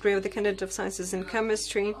academic degree of the Candidate of Sciences in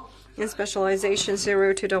Chemistry in Specialization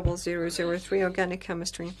 020003 Organic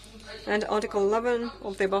Chemistry. And Article 11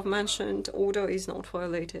 of the above-mentioned order is not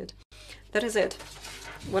violated. That is it,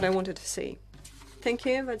 what I wanted to say. Thank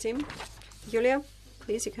you, Vadim. Yulia,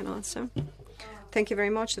 please, you can answer. Thank you very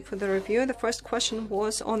much for the review. The first question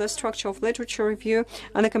was on the structure of literature review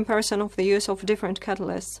and the comparison of the use of different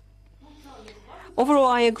catalysts. Overall,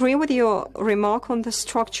 I agree with your remark on the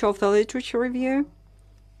structure of the literature review.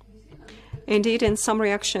 Indeed, in some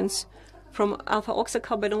reactions from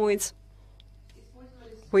alpha-oxocarbenoids,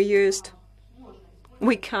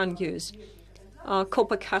 we can use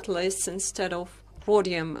copper catalysts instead of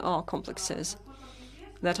rhodium complexes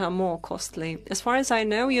that are more costly. As far as I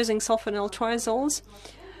know, using sulfonyl triazoles,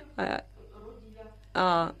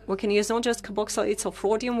 we can use not just carboxylates of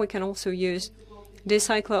rhodium, we can also use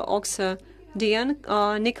dicyclooxadiene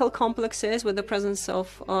nickel complexes with the presence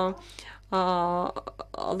of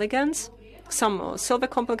ligands. Some silver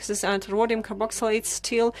complexes and rhodium carboxylates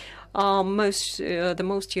still are the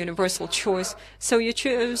most universal choice. So you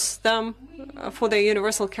choose them for their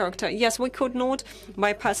universal character. Yes, we could not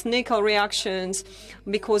bypass nickel reactions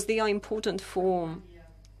because they are important for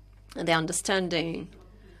the understanding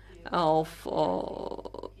of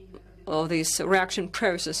these reaction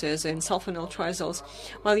processes in sulfonyl triazoles.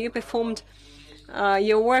 Well, you performed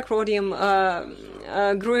your work, rhodium,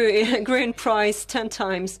 grew in price 10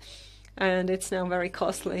 times, and it's now very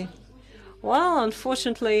costly. Well,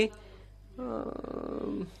 unfortunately,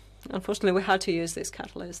 we had to use this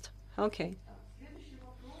catalyst. Okay.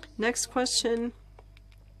 Next question.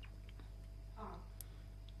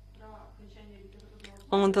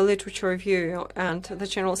 On the literature review and the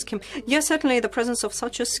general scheme. Yes, certainly the presence of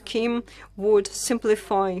such a scheme would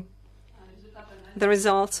simplify the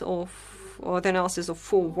results of or the analysis of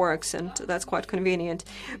 4 works, and that's quite convenient.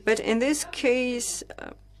 But in this case,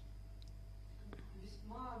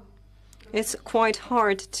 it's quite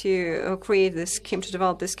hard to create this scheme, to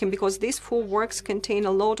develop this scheme, because these 4 works contain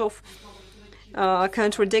a lot of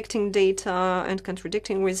contradicting data and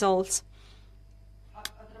contradicting results.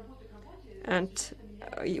 And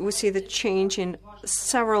we see the change in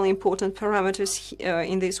several important parameters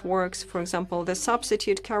in these works. For example, the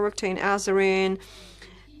substitute character in azirine,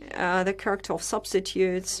 the character of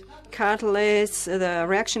substitutes, catalysts, the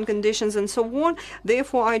reaction conditions, and so on.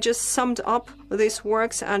 Therefore, I just summed up these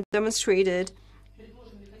works and demonstrated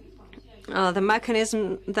the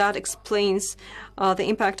mechanism that explains the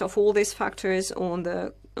impact of all these factors on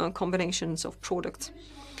the combinations of products.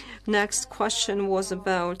 Next question was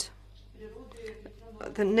about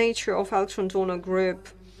the nature of electron donor group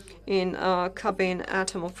in carbene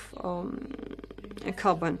atom of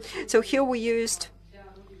carbon. So here we used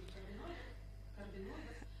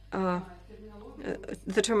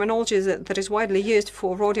the terminology that is widely used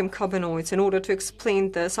for rhodium carbenoids in order to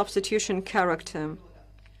explain the substitution character.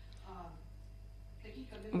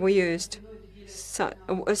 We used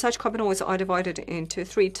such carbenoids are divided into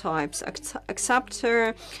 3 types: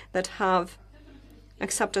 acceptor, that have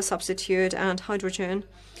acceptor substitute and hydrogen,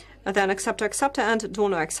 and then acceptor and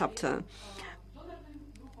donor acceptor.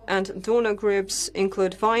 And donor groups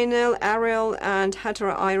include vinyl, aryl, and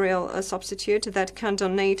heteroaryl substitute that can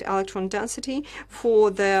donate electron density for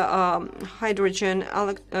the hydrogen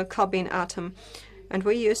carbene atom. And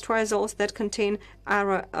we use triazoles that contain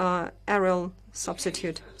aryl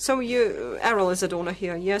substitute. So aryl is a donor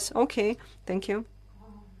here. Yes, okay, thank you.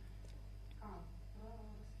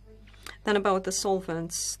 Then about the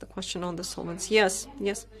solvents, the question on the solvents. Yes.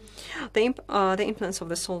 The influence of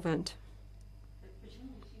the solvent.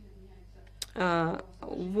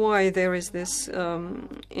 Why there is this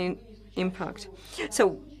impact.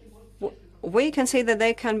 So we can say that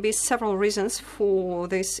there can be several reasons for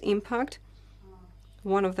this impact.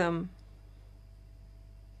 One of them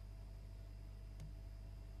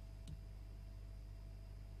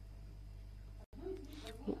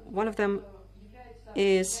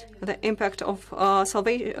is the impact of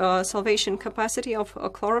salvation capacity of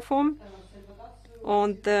chloroform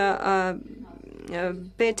on the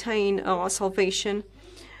betaine salvation.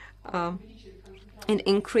 It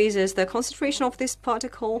increases the concentration of this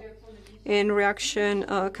particle in reaction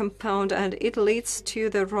compound, and it leads to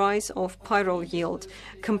the rise of pyrrole yield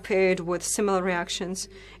compared with similar reactions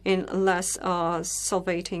in less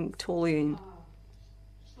solvating toluene.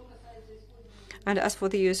 And as for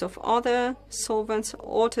the use of other solvents,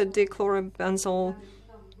 autodichlorobenzol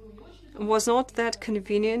was not that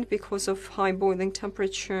convenient because of high boiling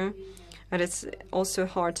temperature, and it's also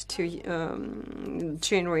hard to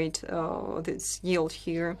generate this yield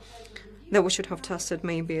here. That we should have tested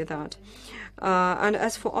maybe that. And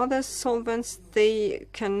as for other solvents, they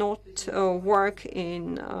cannot work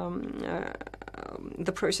in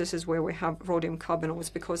the processes where we have rhodium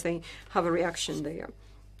carbenoids because they have a reaction there.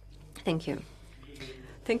 Thank you.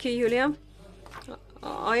 Thank you, Iulia.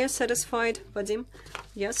 Are you satisfied, Vadim?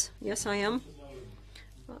 Yes, I am.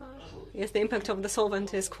 Yes, the impact of the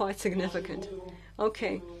solvent is quite significant.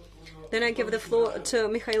 Okay. Then I give the floor to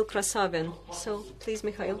Mikhail Krasavin. So, please,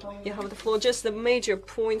 Mikhail, you have the floor. Just the major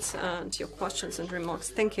points and your questions and remarks.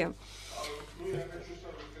 Thank you.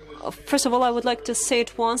 First of all, I would like to say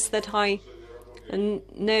at once that I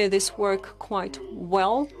know this work quite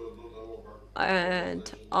well,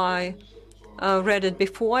 and I read it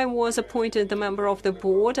before I was appointed the member of the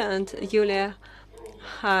board, and Iulia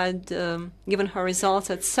had given her results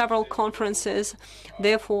at several conferences.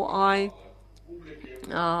 Therefore, I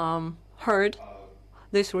heard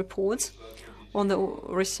these reports on the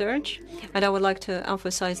research, and I would like to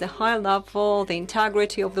emphasize the high level, the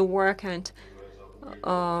integrity of the work, and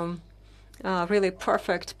really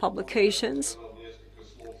perfect publications.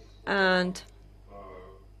 And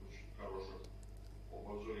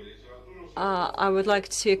I would like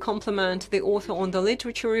to compliment the author on the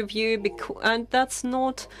literature review, and that's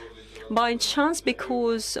not by chance,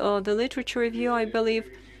 because the literature review, I believe,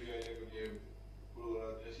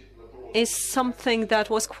 is something that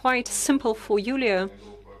was quite simple for Iulia,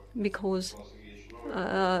 because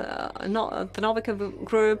the Novikov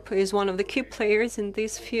group is one of the key players in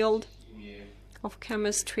this field of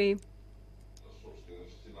chemistry,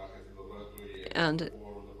 and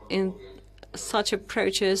in such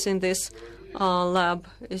approaches in this lab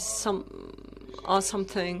are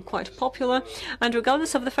something quite popular. And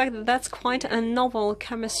regardless of the fact that that's quite a novel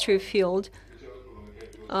chemistry field,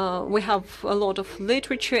 we have a lot of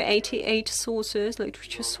literature, 88 sources,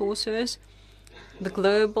 literature sources, the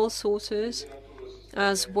global sources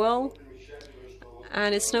as well.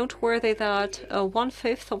 And it's noteworthy that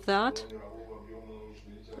 1/5 of that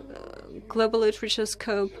global literature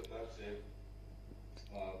scope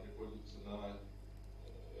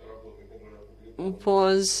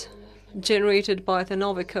was generated by the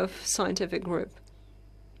Novikov scientific group.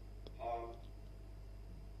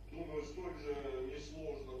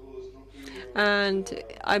 And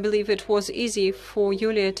I believe it was easy for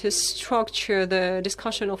Iulia to structure the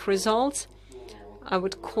discussion of results. I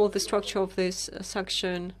would call the structure of this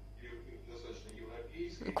section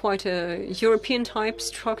quite a European type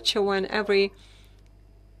structure, when every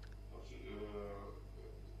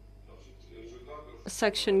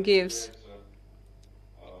section gives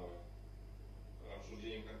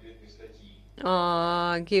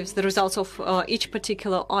the results of each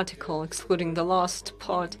particular article, excluding the last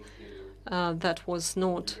part that was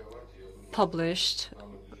not published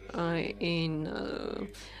in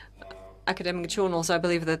academic journals. I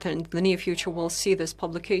believe that in the near future we'll see this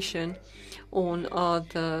publication on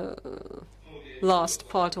the last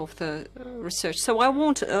part of the research. So I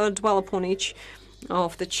won't dwell upon each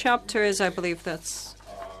of the chapters. I believe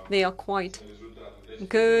they are quite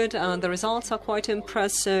good, and the results are quite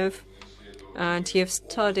impressive. And you've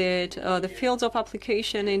studied the fields of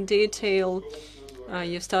application in detail.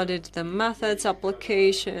 You've studied the methods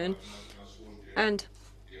application, and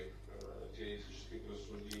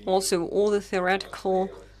also all the theoretical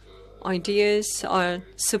ideas are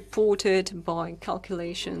supported by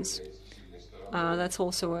calculations. That's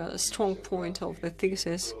also a strong point of the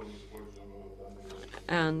thesis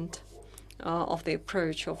and of the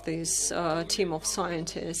approach of this team of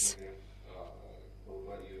scientists.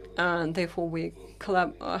 And therefore we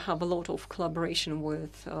have a lot of collaboration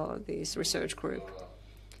with this research group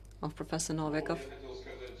of Professor Novikov.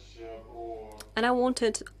 And I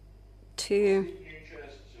wanted to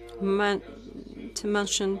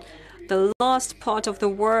mention the last part of the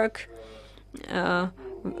work,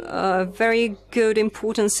 very good,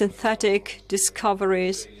 important synthetic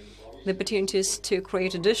discoveries, the opportunities to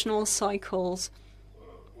create additional cycles.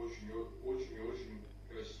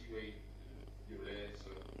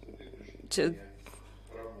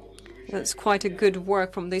 That's quite a good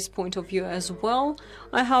work from this point of view as well.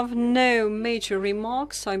 I have no major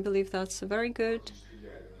remarks. I believe that's a very good,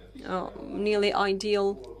 nearly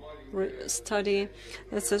ideal study.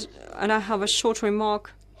 And I have a short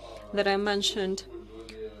remark that I mentioned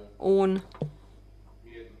on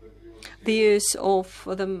the use of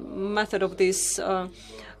the method of these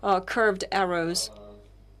curved arrows.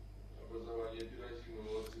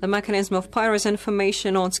 The mechanism of pyrazine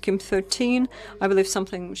formation on scheme 13. I believe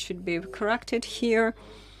something should be corrected here.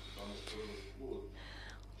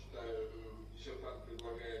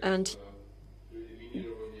 And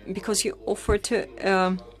because you offer to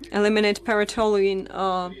eliminate paratoluene,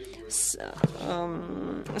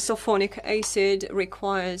 sulfonic acid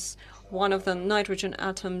requires one of the nitrogen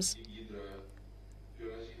atoms,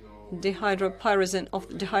 dihydropyrazine of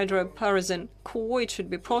the dihydropyrazine core. It should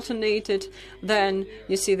be protonated. Then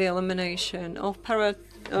you see the elimination of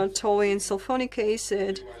paratoluene sulfonic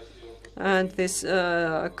acid, and this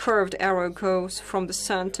curved arrow goes from the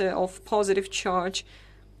center of positive charge,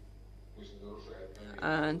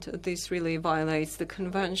 and this really violates the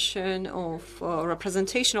convention of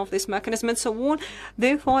representation of this mechanism and so on.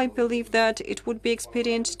 Therefore, I believe that it would be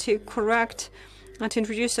expedient to correct and to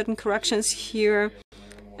introduce certain corrections here.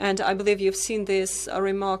 And I believe you've seen this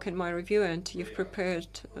remark in my review, and you've prepared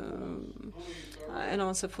an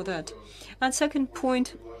answer for that. And second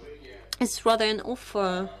point is rather an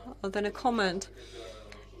offer than a comment.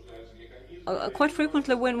 Quite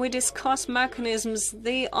frequently when we discuss mechanisms,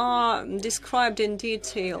 they are described in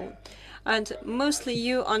detail. And mostly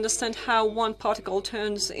you understand how one particle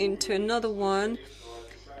turns into another one.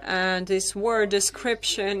 And this word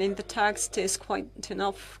description in the text is quite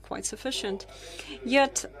enough, quite sufficient.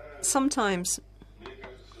 Yet, sometimes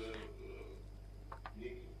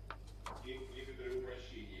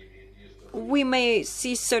we may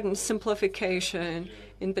see certain simplification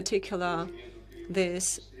In particular,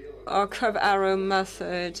 this curve arrow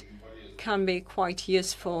method can be quite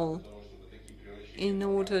useful in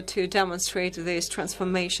order to demonstrate these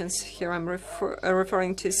transformations. Here I'm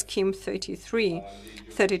referring to scheme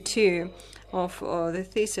 32 of the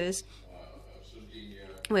thesis,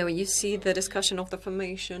 where you see the discussion of the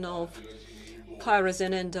formation of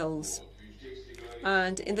pyrazine indoles.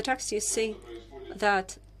 And in the text you see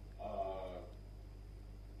that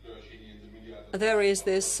there is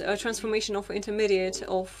this transformation of intermediate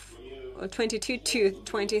of 22 to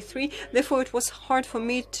 23. Therefore, it was hard for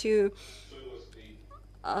me to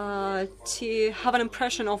have an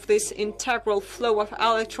impression of this integral flow of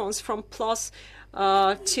electrons from plus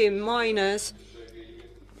to minus.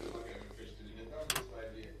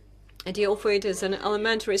 And therefore, it is an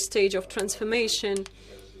elementary stage of transformation.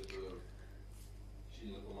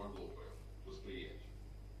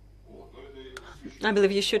 I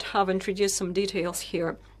believe you should have introduced some details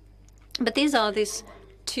here. But these are these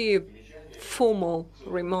two formal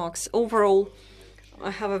remarks. Overall,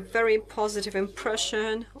 I have a very positive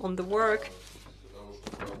impression on the work.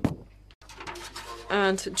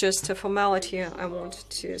 And just a formality, I want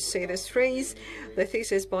to say this phrase. The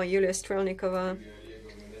thesis by Iulia Strelnikova,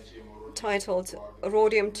 titled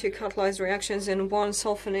Rhodium to Catalyzed Reactions in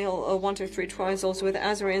 1-sulfonyl 1,2,3-triazoles with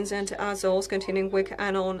azirines and azoles containing weak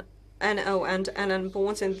anion NO and NN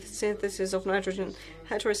bonds in the synthesis of nitrogen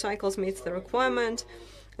heterocycles meets the requirement,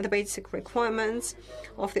 the basic requirements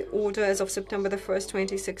of the order as of September the 1st,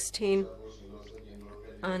 2016,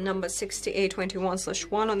 number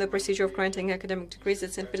 6821/1 on the procedure of granting academic degrees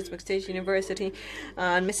at St. Petersburg State University.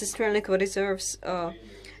 And Mrs. Strelnikova deserves the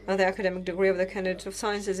academic degree of the candidate of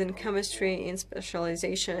sciences in chemistry in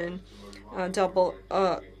specialization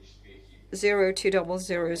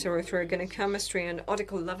 020003 organic chemistry, and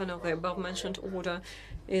Article 11 of the above-mentioned order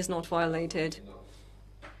is not violated.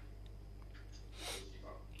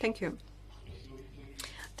 Thank you.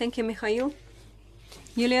 Thank you, Mikhail.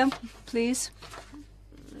 Yulia, please.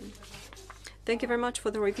 Thank you very much for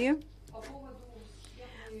the review.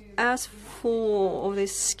 As for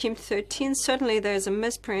this scheme 13, certainly there's a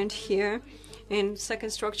misprint here. In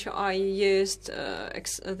second structure, I used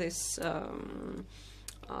this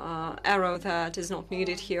arrow that is not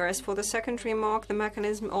needed here. As for the second remark, the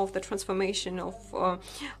mechanism of the transformation of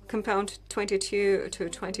compound 22 to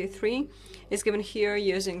 23 is given here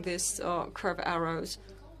using these curve arrows.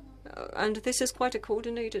 And this is quite a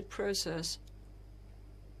coordinated process.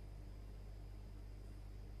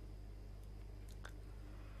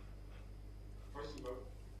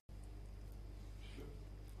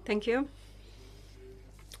 Thank you.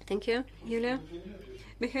 Thank you, Yulia.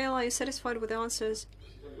 Mikhail, are you satisfied with the answers?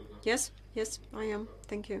 Yes? Yes, I am.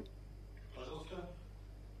 Thank you.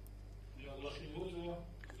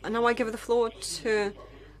 And now I give the floor to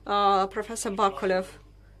Professor Bakolev.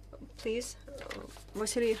 Please,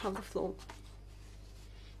 Vasily, you have the floor.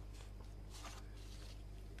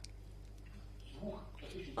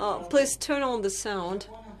 Please turn on the sound.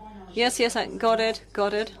 Yes, yes, I got it,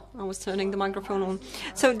 got it. I was turning the microphone on.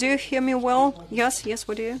 So, do you hear me well? Yes, yes,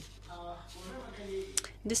 we do.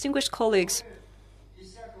 Distinguished colleagues,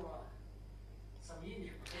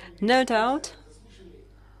 no doubt,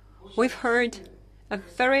 we've heard a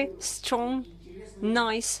very strong,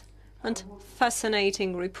 nice, and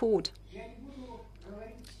fascinating report.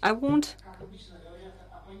 I won't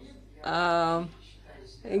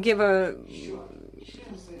give a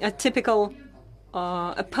typical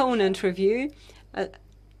opponent review,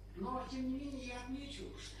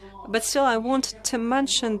 but still I want to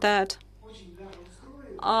mention that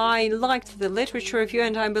I liked the literature review,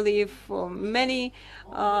 and I believe many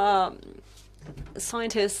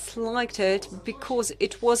scientists liked it because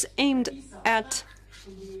it was aimed at,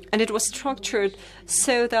 and it was structured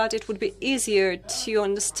so that it would be easier to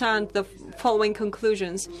understand the following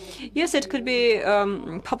conclusions. Yes, it could be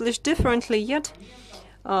published differently, yet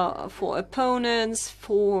for opponents,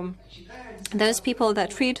 for those people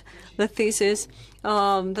that read the thesis,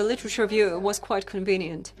 the literature review was quite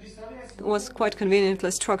convenient. Was quite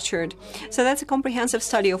conveniently structured. So that's a comprehensive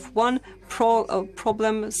study of one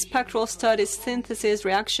problem, spectral studies, synthesis,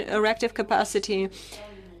 reactive capacity,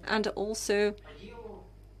 and also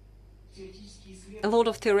a lot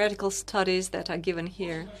of theoretical studies that are given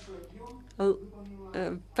here. A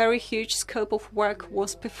very huge scope of work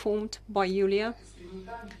was performed by Iulia.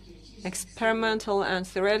 Experimental and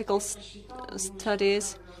theoretical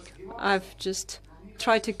studies. I've just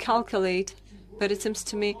tried to calculate, but it seems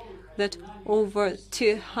to me that over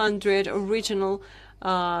 200 original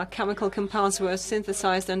chemical compounds were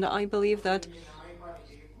synthesized, and I believe that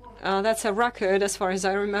that's a record as far as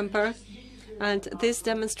I remember. And this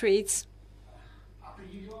demonstrates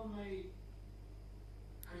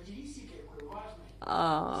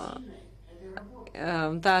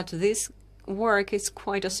that this work is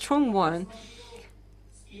quite a strong one.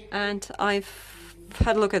 And I've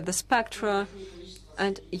had a look at the spectra,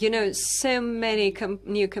 and you know, so many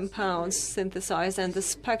new compounds synthesized, and the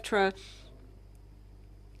spectra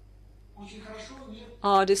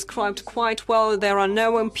are described quite well. There are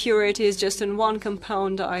no impurities. Just in one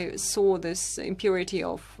compound I saw this impurity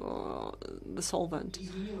of the solvent.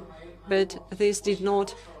 But this did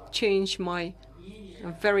not change my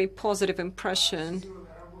very positive impression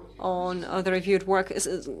on the reviewed work,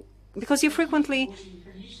 because you frequently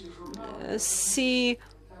see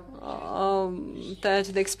that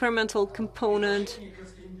the experimental component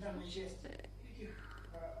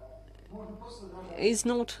is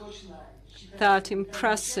not that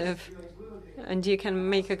impressive, and you can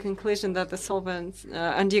make a conclusion that the solvent,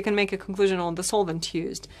 and you can make a conclusion on the solvent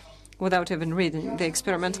used without even reading the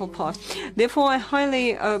experimental part. Therefore, I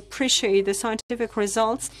highly appreciate the scientific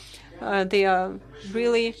results. They are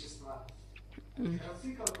really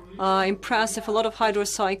impressive. A lot of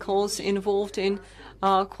heterocycles involved in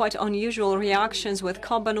quite unusual reactions with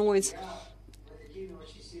carbanoids.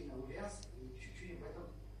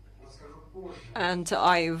 And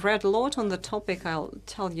I read a lot on the topic. I'll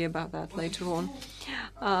tell you about that later on.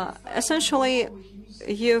 Essentially,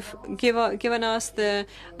 you've given us a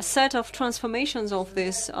set of transformations of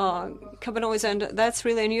these carbanoids, and that's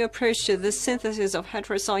really a new approach to the synthesis of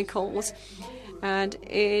heterocycles. And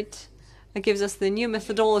it gives us the new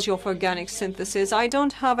methodology of organic synthesis. I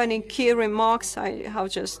don't have any key remarks. I have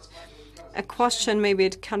just a question. Maybe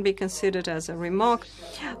it can be considered as a remark.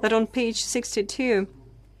 That on page 62,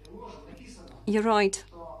 you write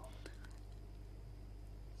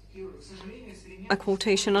a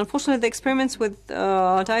quotation. Unfortunately, the experiments with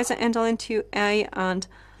diazolendolene 2A and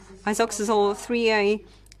isoxazole 3A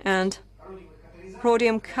and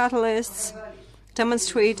rhodium catalysts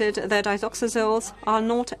demonstrated that isoxazoles are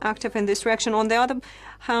not active in this reaction. On the other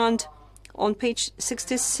hand, on page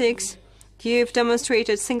 66, you've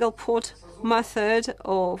demonstrated single port method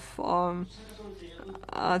of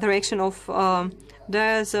the reaction of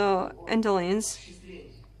diazolendolines.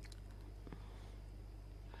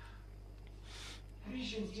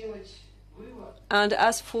 And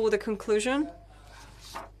as for the conclusion,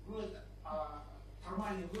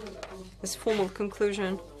 this formal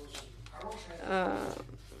conclusion,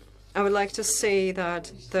 I would like to say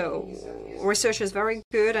that the research is very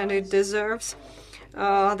good and it deserves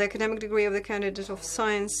the academic degree of the candidate of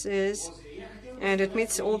sciences, and it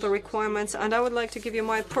meets all the requirements. And I would like to give you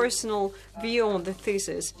my personal view on the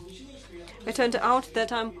thesis. It turned out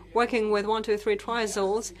that I'm working with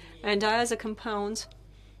 1,2,3-triazoles and diazo compounds.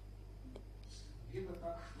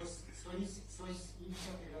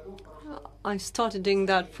 I started doing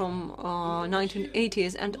that from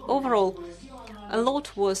 1980s, and overall a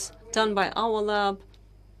lot was done by our lab,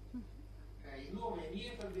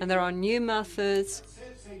 and there are new methods,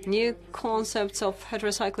 new concepts of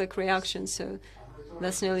heterocyclic reactions, so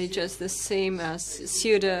that's nearly just the same as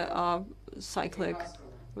pseudo-cyclic.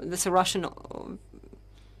 That's a Russian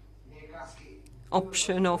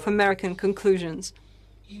option of American conclusions.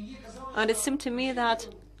 And it seemed to me that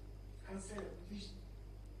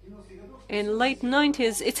in late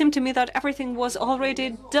 90s, it seemed to me that everything was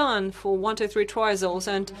already done for 1,2,3-triazoles,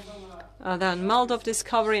 and then Maldov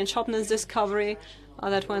discovery and Chopin's discovery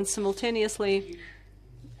that went simultaneously.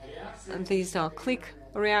 And these are click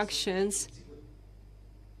reactions,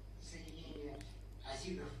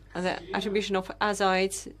 the attribution of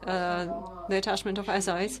azides, the attachment of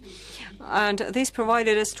azides, and this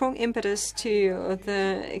provided a strong impetus to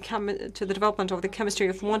the development of the chemistry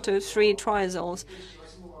of 1,2,3-triazoles.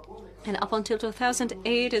 And up until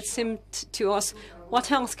 2008, it seemed to us,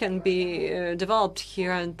 what else can be developed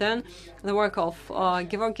here? And then the work of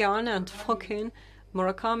Gevorgyan and Fokin,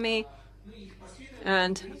 Murakami,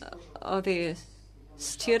 and the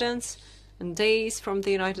students and Days from the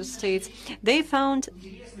United States, they found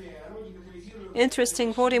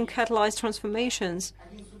interesting rhodium-catalyzed transformations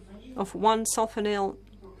of one sulfonyl,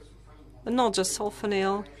 but not just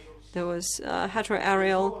sulfonyl, there was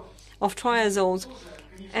heteroaryl of triazoles.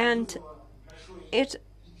 And it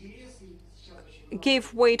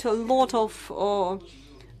gave way to a lot of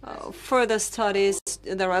further studies.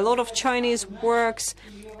 There are a lot of Chinese works,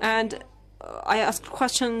 and I asked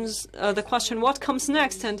questions, the question, what comes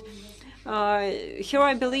next? And here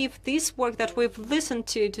I believe this work that we've listened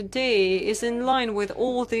to today is in line with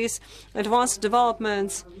all these advanced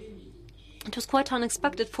developments. It was quite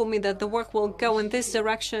unexpected for me that the work will go in this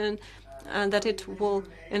direction, and that it will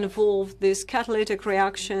involve these catalytic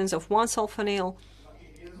reactions of 1-sulfonyl,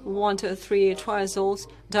 1,2,3-triazoles.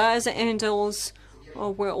 Diazoles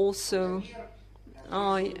were also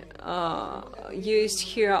used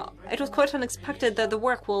here. It was quite unexpected that the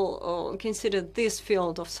work will consider this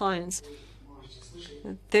field of science.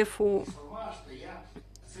 Therefore,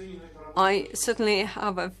 I certainly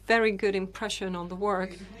have a very good impression on the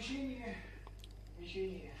work.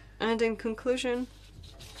 And in conclusion,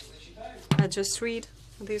 I just read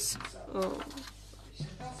these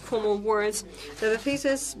formal words. The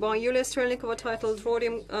thesis by Iulia Strelnikova titled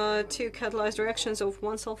Rhodium-2 Catalyzed Reactions of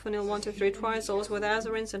 1-sulfonyl 1,2,3-triazoles with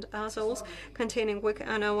azirines and azoles containing weak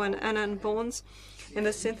NO and NN bonds in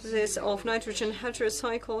the synthesis of nitrogen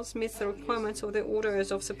heterocycles meets the requirements of the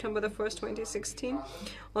orders of September 1st, 2016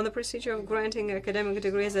 on the procedure of granting academic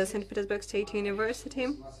degrees at St. Petersburg State University.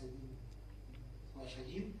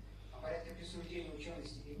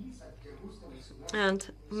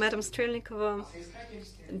 And Madam Strelnikova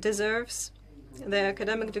deserves the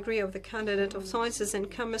academic degree of the candidate of sciences in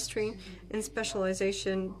chemistry in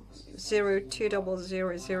specialization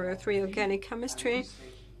 020003 organic chemistry.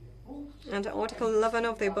 And Article 11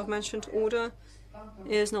 of the above-mentioned order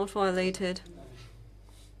is not violated.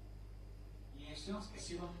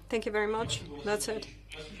 Thank you very much. That's it.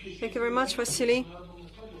 Thank you very much, Vasily.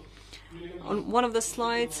 On one of the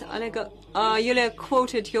slides, Iulia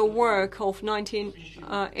quoted your work of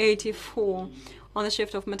 1984 on the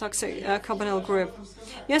shift of methoxycarbonyl group.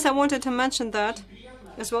 Yes, I wanted to mention that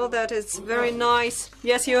as well, that it's very nice.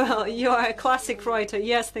 Yes, you are a classic writer.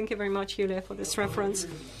 Yes, thank you very much, Iulia, for this reference.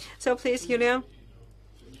 So please, Iulia.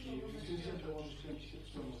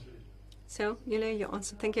 So, Iulia, your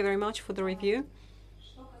answer. Thank you very much for the review.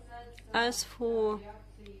 As for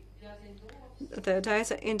the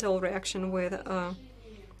diazindole reaction with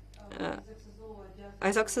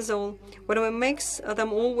isoxazole, when we mix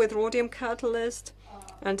them all with rhodium catalyst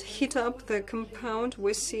and heat up the compound,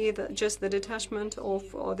 we see that just the detachment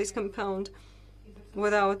of this compound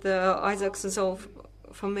without the isoxazole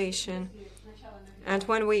formation. And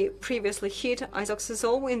when we previously heat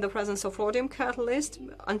isoxazole in the presence of rhodium catalyst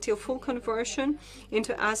until full conversion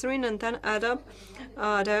into azirine and then add up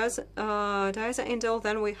diazindole,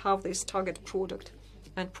 then we have this target product,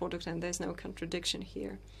 and there's no contradiction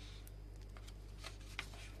here.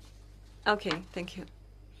 Okay, thank you.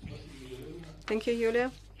 Thank you,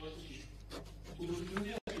 Iulia.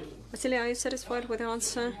 Vasily, are you satisfied with the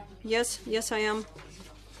answer? Yes, yes, I am.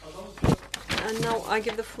 And now I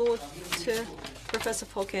give the floor to Professor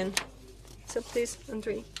Fokin. So please,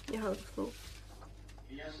 Andrei, you have the floor.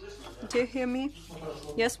 Do you hear me?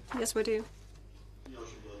 Yes, yes, we do.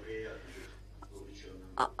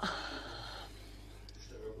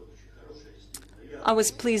 I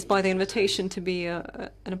was pleased by the invitation to be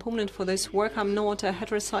an opponent for this work. I'm not a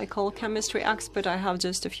heterocycle chemistry expert. I have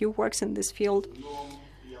just a few works in this field.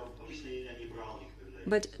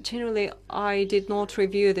 But generally, I did not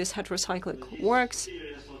review these heterocyclic works.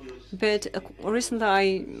 But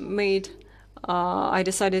recently, I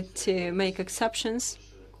decided to make exceptions.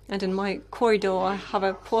 And in my corridor, I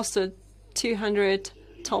have posted 200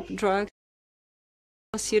 top drugs,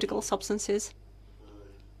 pharmaceutical substances.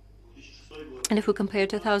 And if we compare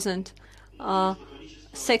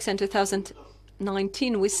 2006 and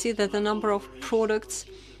 2019, we see that the number of products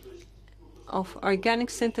of organic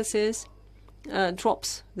synthesis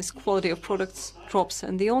drops. This quality of products drops.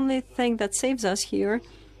 And the only thing that saves us here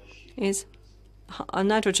is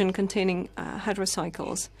nitrogen-containing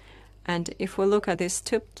heterocycles. And if we look at these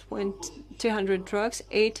 200 drugs,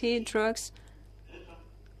 80 drugs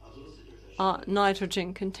are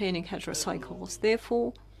nitrogen-containing heterocycles.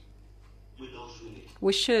 Therefore,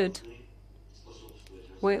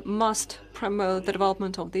 we must promote the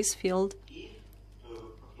development of this field,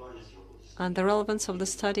 and the relevance of the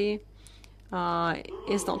study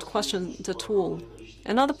is not questioned at all.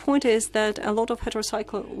 Another point is that a lot of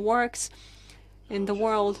heterocycle works in the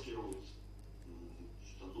world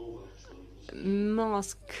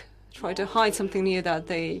try to hide something new that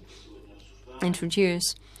they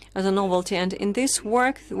introduce as a novelty. And in this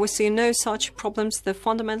work, we see no such problems. The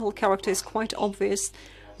fundamental character is quite obvious.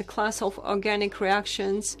 The class of organic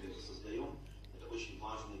reactions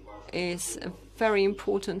is a very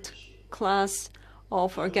important class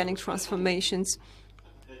of organic transformations.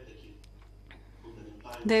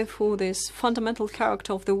 Therefore, this fundamental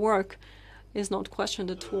character of the work is not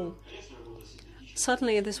questioned at all.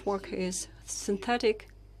 Certainly, this work is synthetic,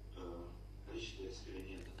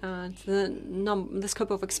 and the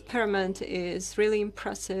scope of experiment is really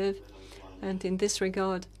impressive, and in this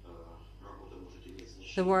regard,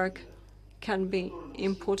 the work can be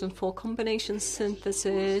important for combination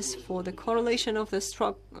synthesis, for the correlation of the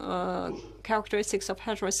characteristics of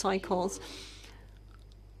heterocycles.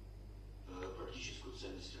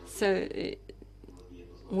 So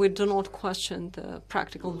we do not question the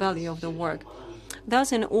practical value of the work.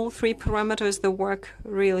 Thus, in all three parameters, the work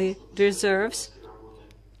really deserves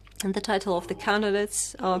the title of the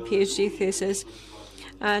candidate's PhD thesis.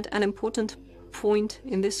 And an important point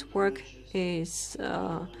in this work is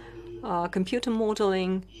computer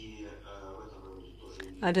modeling.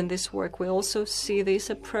 And in this work, we also see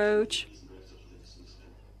this approach.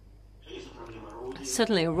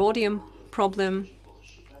 Certainly, a rhodium problem.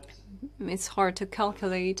 It's hard to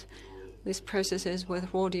calculate these processes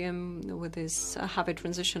with rhodium, with these heavy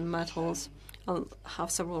transition metals. I'll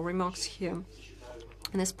have several remarks here.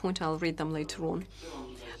 At this point, I'll read them later on.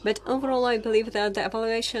 But overall, I believe that the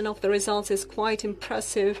evaluation of the results is quite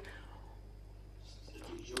impressive.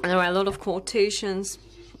 There are a lot of quotations.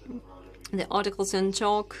 The articles in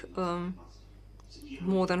JOC,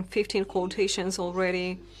 more than 15 quotations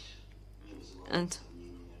already. And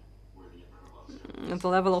the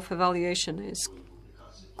level of evaluation is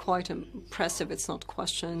quite impressive. It's not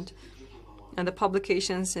questioned. And the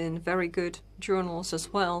publications in very good journals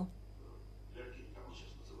as well.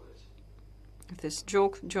 This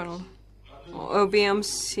JOC journal,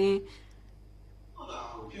 OBMC,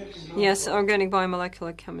 yes, organic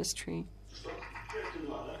biomolecular chemistry,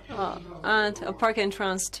 and Parkin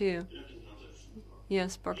Trans too.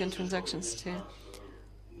 Yes, Parkin transactions too.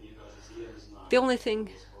 The only thing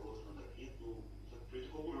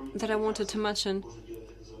that I wanted to mention,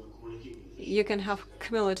 you can have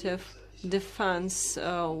cumulative defense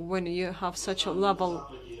when you have such a level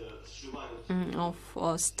of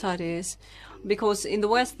studies, because in the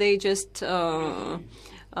West they just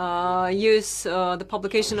use the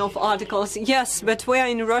publication of articles. Yes, but we are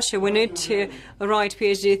in Russia. We need to write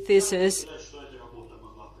PhD thesis.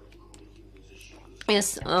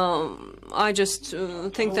 Yes, I just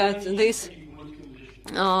think that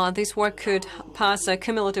this work could pass a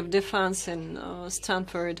cumulative defense in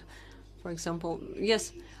Stanford, for example.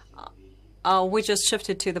 Yes, we just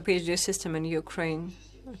shifted to the PhD system in Ukraine,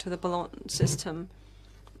 to the Bologna system.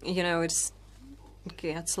 You know, it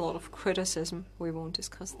gets a lot of criticism. We won't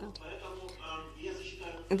discuss that.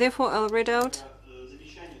 Therefore, I'll read out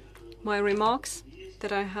my remarks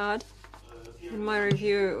that I had in my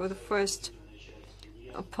review of the first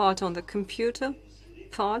part on the computer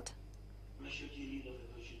part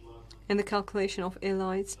and the calculation of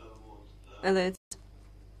elides. And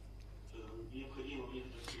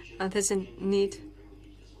there's a need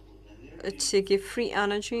to give free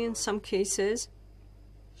energy in some cases.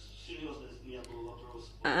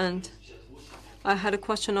 And I had a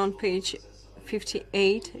question on page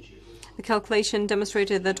 58. The calculation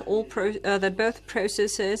demonstrated that that both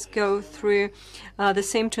processes go through the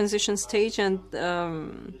same transition stage, and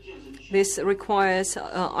this requires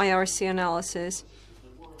IRC analysis.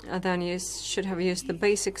 And then you should have used the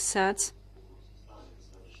basic sets.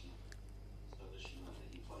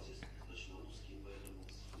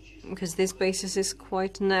 Because this basis is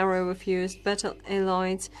quite narrow if you use better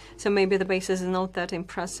halides, so maybe the basis is not that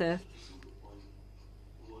impressive.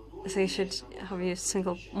 So you should have used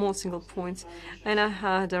more single points. And I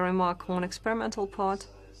had a remark on experimental part.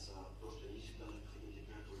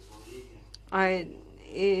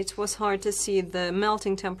 It was hard to see the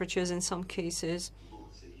melting temperatures in some cases,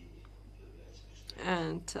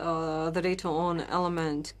 and the data on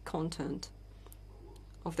element content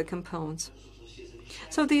of the compounds.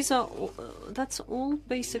 So that's all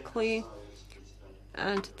basically,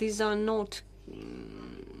 and these are not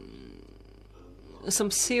some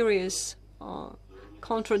serious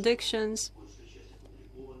contradictions.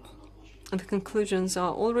 And the conclusions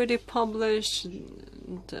are already published,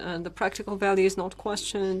 and the practical value is not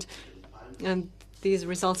questioned, and these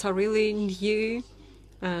results are really new,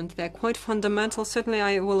 and they're quite fundamental. Certainly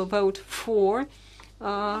I will vote for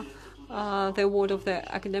the award of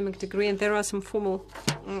the academic degree, and there are some formal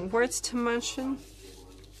words to mention.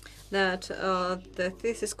 That the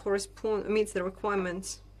thesis meets the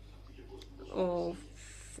requirements of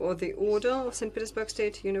the order of St. Petersburg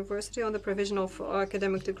State University on the provision of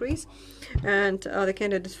academic degrees, and the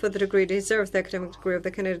candidate for the degree deserves the academic degree of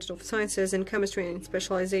the candidate of sciences in chemistry and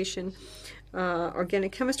specialization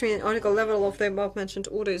organic chemistry, and article level of the above-mentioned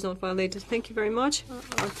order is not violated. Thank you very much,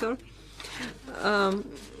 Arthur.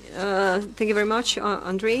 Thank you very much,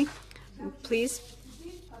 Andrei. Please.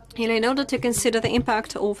 In order to consider the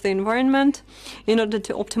impact of the environment, in order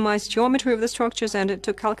to optimize geometry of the structures, and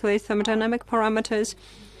to calculate thermodynamic parameters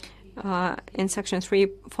in section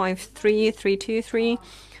 353, 323,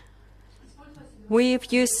 We've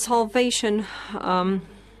used salvation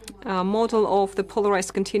model of the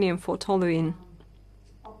polarized continuum for toluene.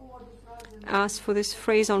 As for this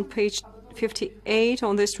phrase on page 58,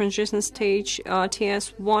 on this transition stage,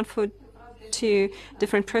 TS1 for 2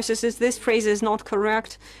 different processes, this phrase is not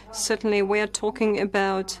correct. Certainly, we are talking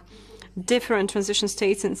about different transition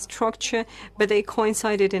states in structure, but they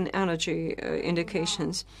coincided in energy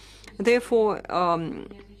indications. Therefore,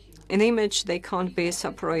 in the image, they can't be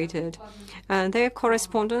separated. And their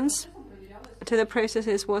correspondence to the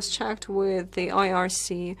processes was checked with the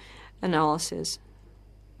IRC analysis.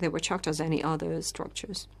 They were checked as any other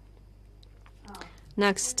structures.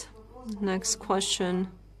 Next question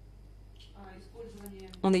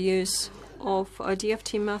on the use of a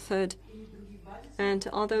DFT method and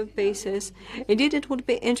other bases. Indeed, it would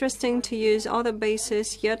be interesting to use other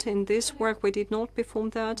bases, yet in this work we did not perform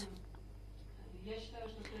that.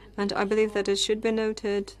 And I believe that it should be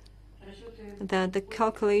noted that the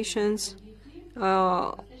calculations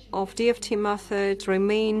of DFT method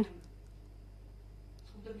remain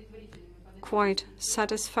quite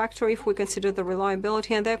satisfactory if we consider the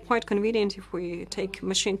reliability, and they're quite convenient if we take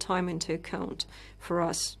machine time into account for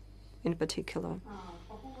us in particular.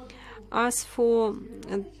 As for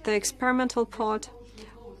the experimental part,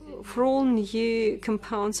 for all new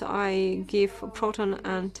compounds I give proton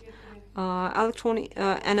and electron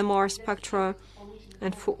NMR spectra,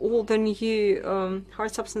 and for all the new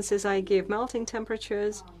hard substances I give melting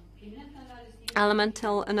temperatures.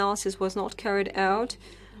 Elemental analysis was not carried out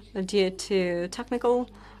due to technical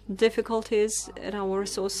difficulties at our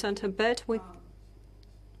resource center, but we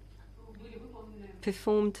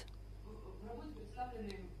performed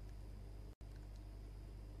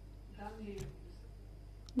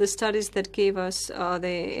the studies that gave us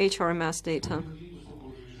the HRMS data.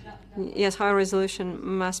 Yes, high resolution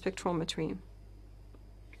mass spectrometry.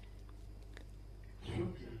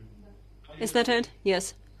 Is that it?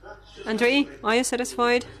 Yes. Andrei, are you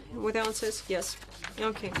satisfied with the answers? Yes.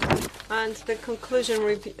 Okay. And the conclusion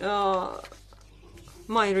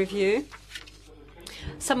my review.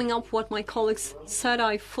 Summing up what my colleagues said,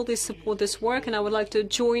 I fully support this work, and I would like to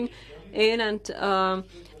join in and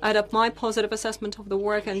add up my positive assessment of the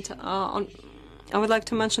work. And I would like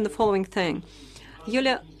to mention the following thing.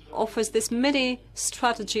 Iulia offers this MIDI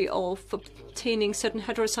strategy of obtaining certain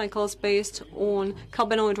heterocycles based on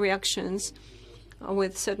carbanoid reactions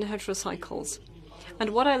with certain heterocycles. And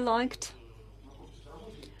what I liked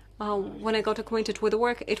when I got acquainted with the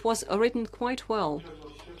work, it was written quite well.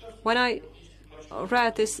 When I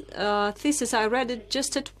read this thesis, I read it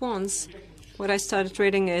just at once when I started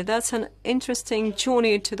reading it. That's an interesting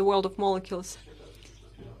journey to the world of molecules.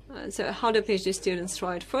 So how do PhD students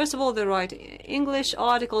write? First of all, they write English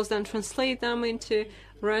articles, then translate them into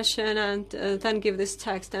Russian, and then give this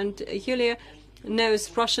text. And Iulia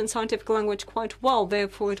knows Russian scientific language quite well,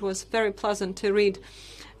 therefore it was very pleasant to read.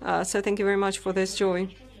 So thank you very much for this joy.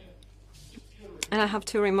 And I have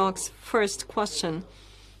 2 remarks. First question.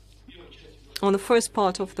 On the first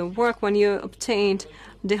part of the work, when you obtained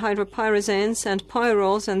dihydropyrazines and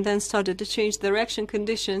pyrols and then started to change the reaction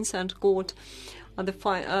conditions and got the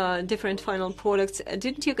different final products,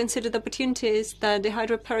 didn't you consider the opportunities that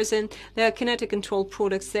dihydropyrazine, they are kinetic control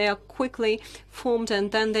products, they are quickly formed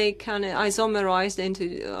and then they can isomerized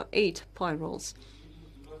into 8 pyrols?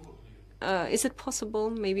 Is it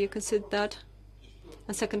possible? Maybe you considered that?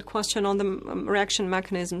 A second question on the reaction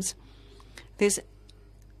mechanisms. These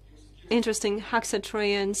interesting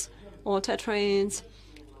hexatrianes or tetraenes,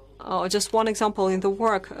 just one example in the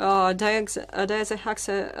work,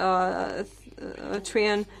 diazohexatriene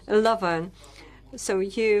 11. So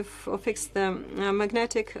you've fixed the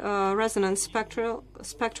magnetic resonance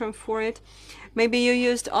spectrum for it. Maybe you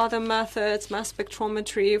used other methods, mass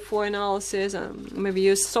spectrometry for analysis, maybe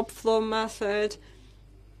use subflow method.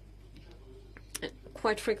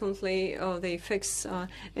 Quite frequently they fix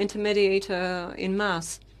intermediate in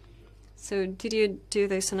mass. So did you do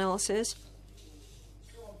this analysis?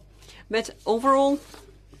 But overall,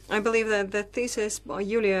 I believe that the thesis by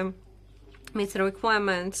Iulia meets the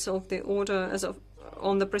requirements of the order as of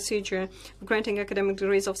on the procedure of granting academic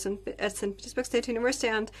degrees at St. Petersburg State University,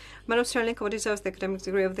 and Madam Strelnikova deserves the academic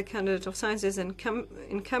degree of the candidate of sciences in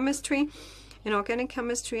chemistry, in organic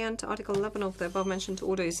chemistry, and Article 11 of the above-mentioned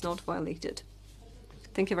order is not violated.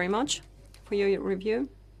 Thank you very much for your review.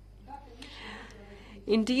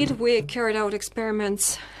 Indeed, we carried out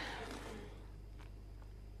experiments,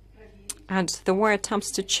 and there were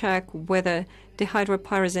attempts to check whether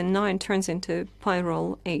dihydropyrazine 9 turns into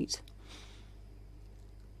pyrrole 8.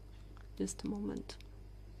 Just a moment.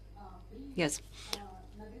 Yes.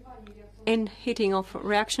 in heating of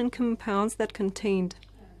reaction compounds that contained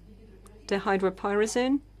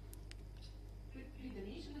dihydropyrazine,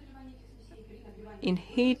 in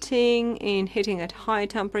heating at high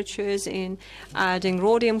temperatures, in adding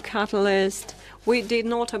rhodium catalyst, we did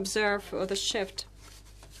not observe the shift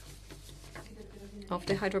of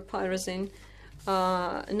dihydropyrazine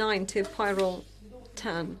 9 to pyrrole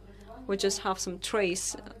 10. We just have some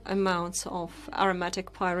trace amounts of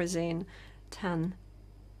aromatic pyrazine 10.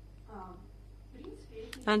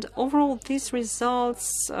 And overall, these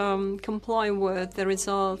results comply with the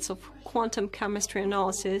results of quantum chemistry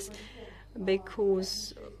analysis,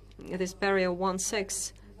 because this barrier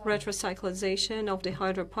 1,6 retrocyclization of the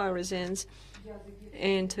hydropyrazines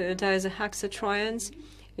into diazohexatriones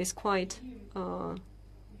is quite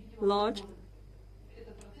large.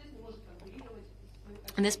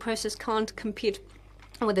 And this process can't compete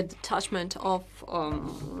with the detachment of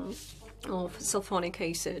sulfonic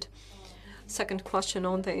acid. Second question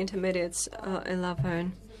on the intermediates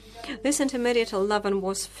 11. This intermediate 11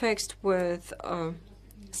 was fixed with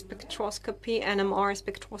spectroscopy, NMR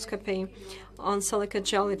spectroscopy. On silica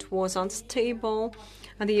gel it was unstable,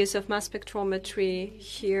 and the use of mass spectrometry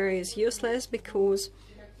here is useless because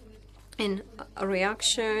in a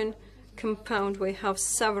reaction compound we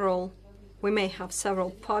may have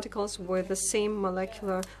several particles with the same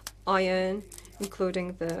molecular ion,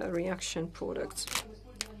 including the reaction products.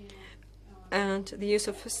 And the use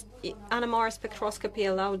of NMR spectroscopy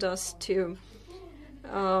allowed us to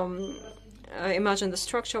imagine the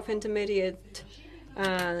structure of intermediate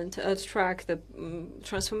and track the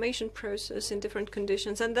transformation process in different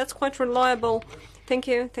conditions. And that's quite reliable. Thank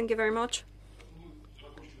you. Thank you very much.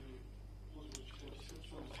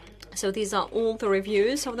 So these are all the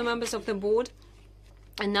reviews of the members of the board.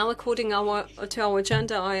 And now, according to our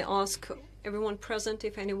agenda, I ask everyone present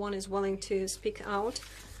if anyone is willing to speak out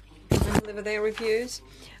and deliver their reviews.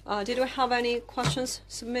 Did we have any questions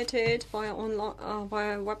submitted via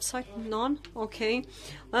website? None? Okay.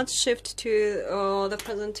 Let's shift to the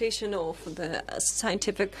presentation of the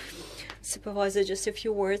scientific supervisor. Just a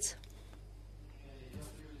few words.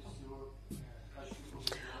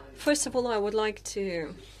 First of all, I would like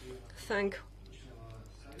to thank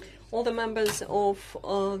all the members of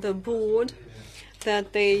the board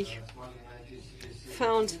that they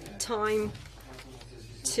found time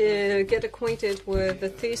to get acquainted with the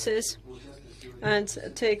thesis and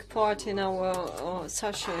take part in our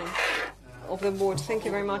session of the board. Thank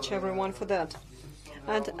you very much, everyone, for that.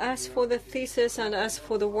 And as for the thesis and as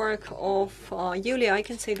for the work of Iulia, I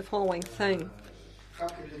can say the following thing.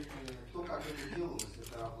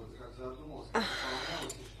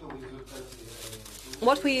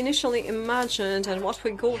 What we initially imagined and what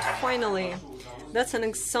we got finally, that's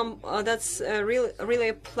really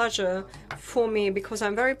a pleasure for me, because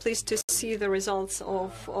I'm very pleased to see the results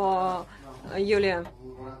of Iulia.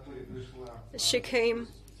 She came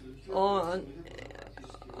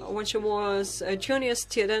when she was a junior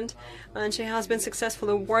student, and she has been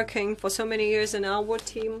successfully working for so many years in our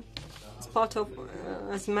team.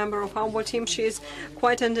 As a member of our team, she is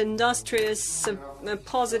quite an industrious,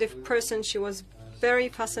 positive person. She was very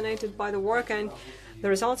fascinated by the work and the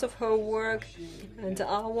results of her work, and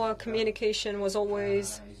our communication was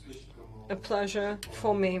always a pleasure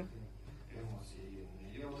for me.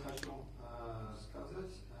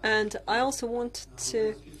 And I also want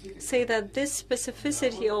to say that this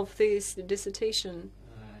specificity of this dissertation,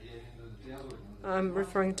 I'm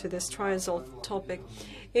referring to this triazole topic,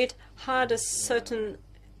 it had a certain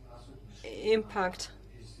impact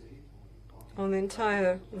on the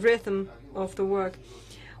entire rhythm of the work.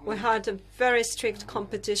 We had a very strict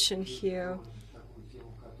competition here.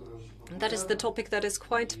 That is the topic that is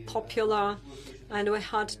quite popular, and we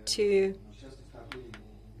had to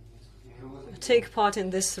take part in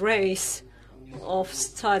this race of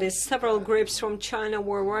studies. Several groups from China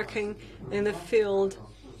were working in the field,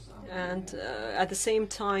 and at the same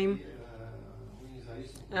time,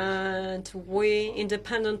 and we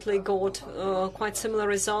independently got quite similar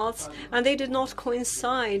results, and they did not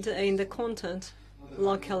coincide in the content,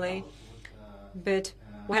 luckily. But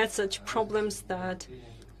we had such problems that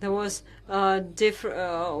there was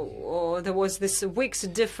this week's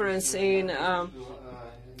difference in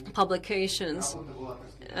publications.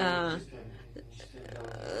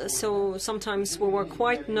 So sometimes we were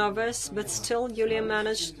quite nervous, but still Iulia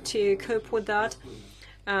managed to cope with that,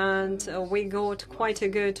 and we got quite a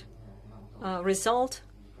good result.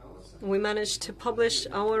 We managed to publish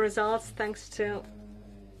our results thanks to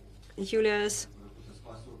Iulia's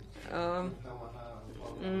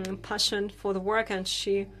passion for the work, and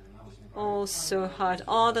she also had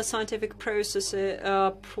other scientific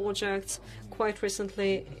projects. Quite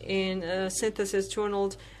recently in Synthesis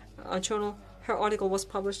journal. Her article was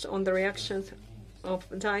published on the reactions of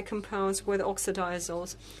dye compounds with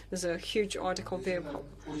oxidiazoles. There's a huge article there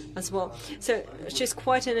as well. So she's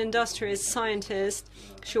quite an industrious scientist.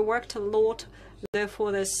 She worked a lot,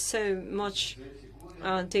 therefore there's so much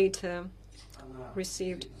data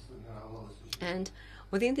received. And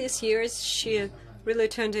within these years, she really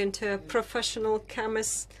turned into a professional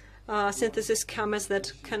chemist, synthesis chemist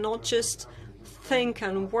that cannot just think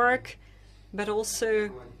and work, but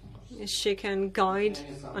also she can guide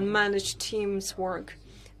and manage teams' work.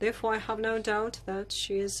 Therefore, I have no doubt that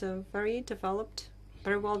she is a very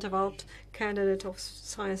well developed candidate of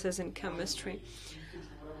sciences and chemistry.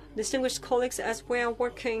 Distinguished colleagues, as we are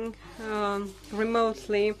working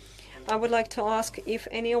remotely, I would like to ask if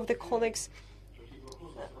any of the colleagues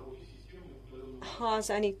has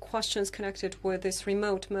any questions connected with this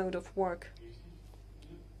remote mode of work.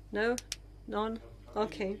 No? None?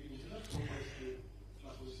 Okay.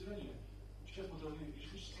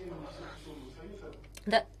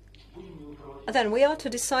 Then we are to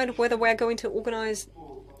decide whether we are going to organize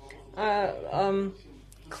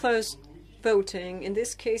closed voting. In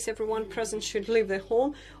this case, everyone present should leave the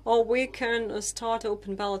hall, or we can start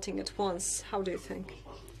open balloting at once. How do you think?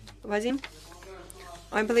 Vadim?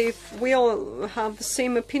 I believe we all have the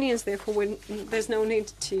same opinions, therefore there's no need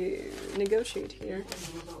to negotiate here.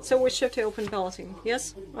 So we shift to open balloting.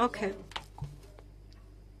 Yes? Okay.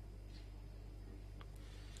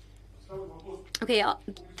 Okay,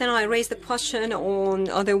 then I raise the question on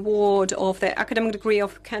the award of the academic degree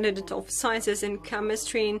of candidate of sciences in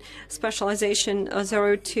chemistry in specialization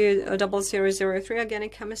 020003, again in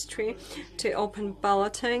chemistry, to open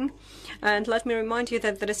balloting. And let me remind you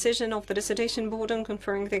that the decision of the dissertation board on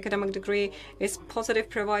conferring the academic degree is positive,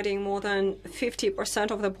 providing more than 50%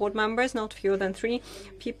 of the board members, not fewer than 3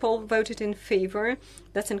 people, voted in favor.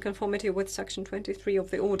 That's in conformity with section 23 of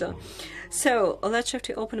the order. So let's shift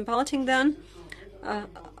to open balloting then.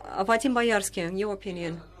 Vadim Boyarsky, your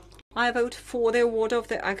opinion. I vote for the award of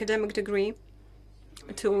the academic degree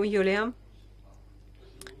to Iulia.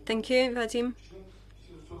 Thank you, Vadim.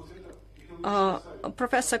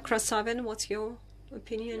 Professor Krasavin, what's your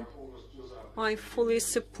opinion? I fully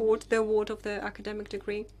support the award of the academic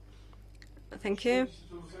degree. Thank you.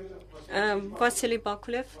 Vasily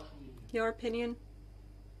Bakulev, your opinion?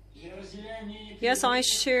 Yes, I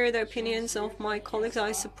share the opinions of my colleagues.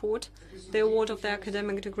 I support the award of the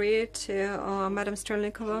academic degree to Madam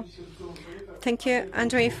Strelnikova. Thank you.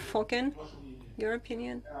 Andrei Fokin, your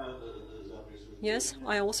opinion? Yes,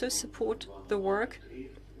 I also support the work.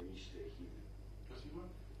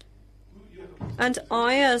 And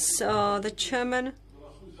I, as the chairman,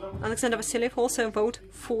 Alexander Vasilyev, also vote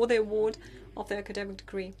for the award of the academic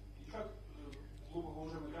degree.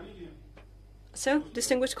 So,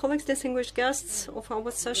 distinguished colleagues, distinguished guests of our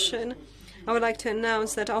session, I would like to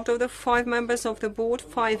announce that out of the 5 members of the board,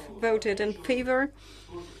 5 voted in favor,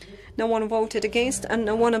 no one voted against, and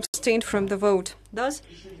no one abstained from the vote. Thus,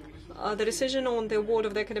 the decision on the award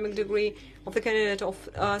of the academic degree of the candidate of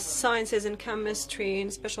sciences and chemistry in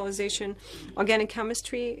specialization organic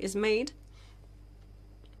chemistry is made.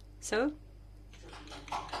 So,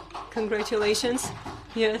 congratulations.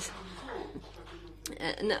 Yes.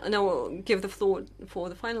 Now we'll give the floor for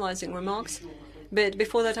the finalizing remarks. But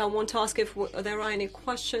before that, I want to ask if there are any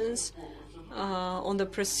questions on the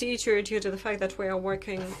procedure due to the fact that we are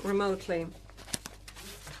working remotely.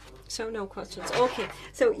 So no questions. Okay.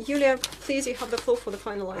 So Iulia, please, you have the floor for the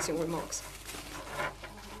finalizing remarks.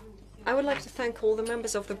 I would like to thank all the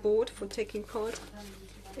members of the board for taking part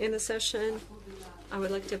in the session. I would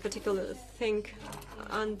like to particularly thank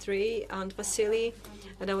Andrei and Vasily,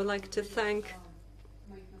 and I would like to thank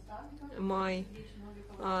my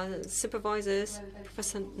supervisors,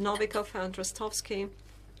 Professor Novikov and Rostovsky.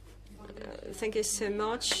 Thank you so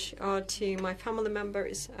much to my family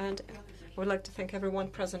members, and I would like to thank everyone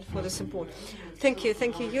present for the support. Thank you,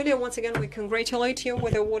 Iulia. Once again, we congratulate you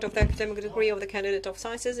with the award of the academic degree of the candidate of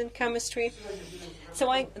sciences in chemistry.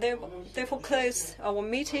 So I therefore close our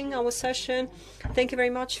meeting, our session. Thank you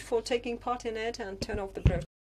very much for taking part in it, and turn off the broadcast.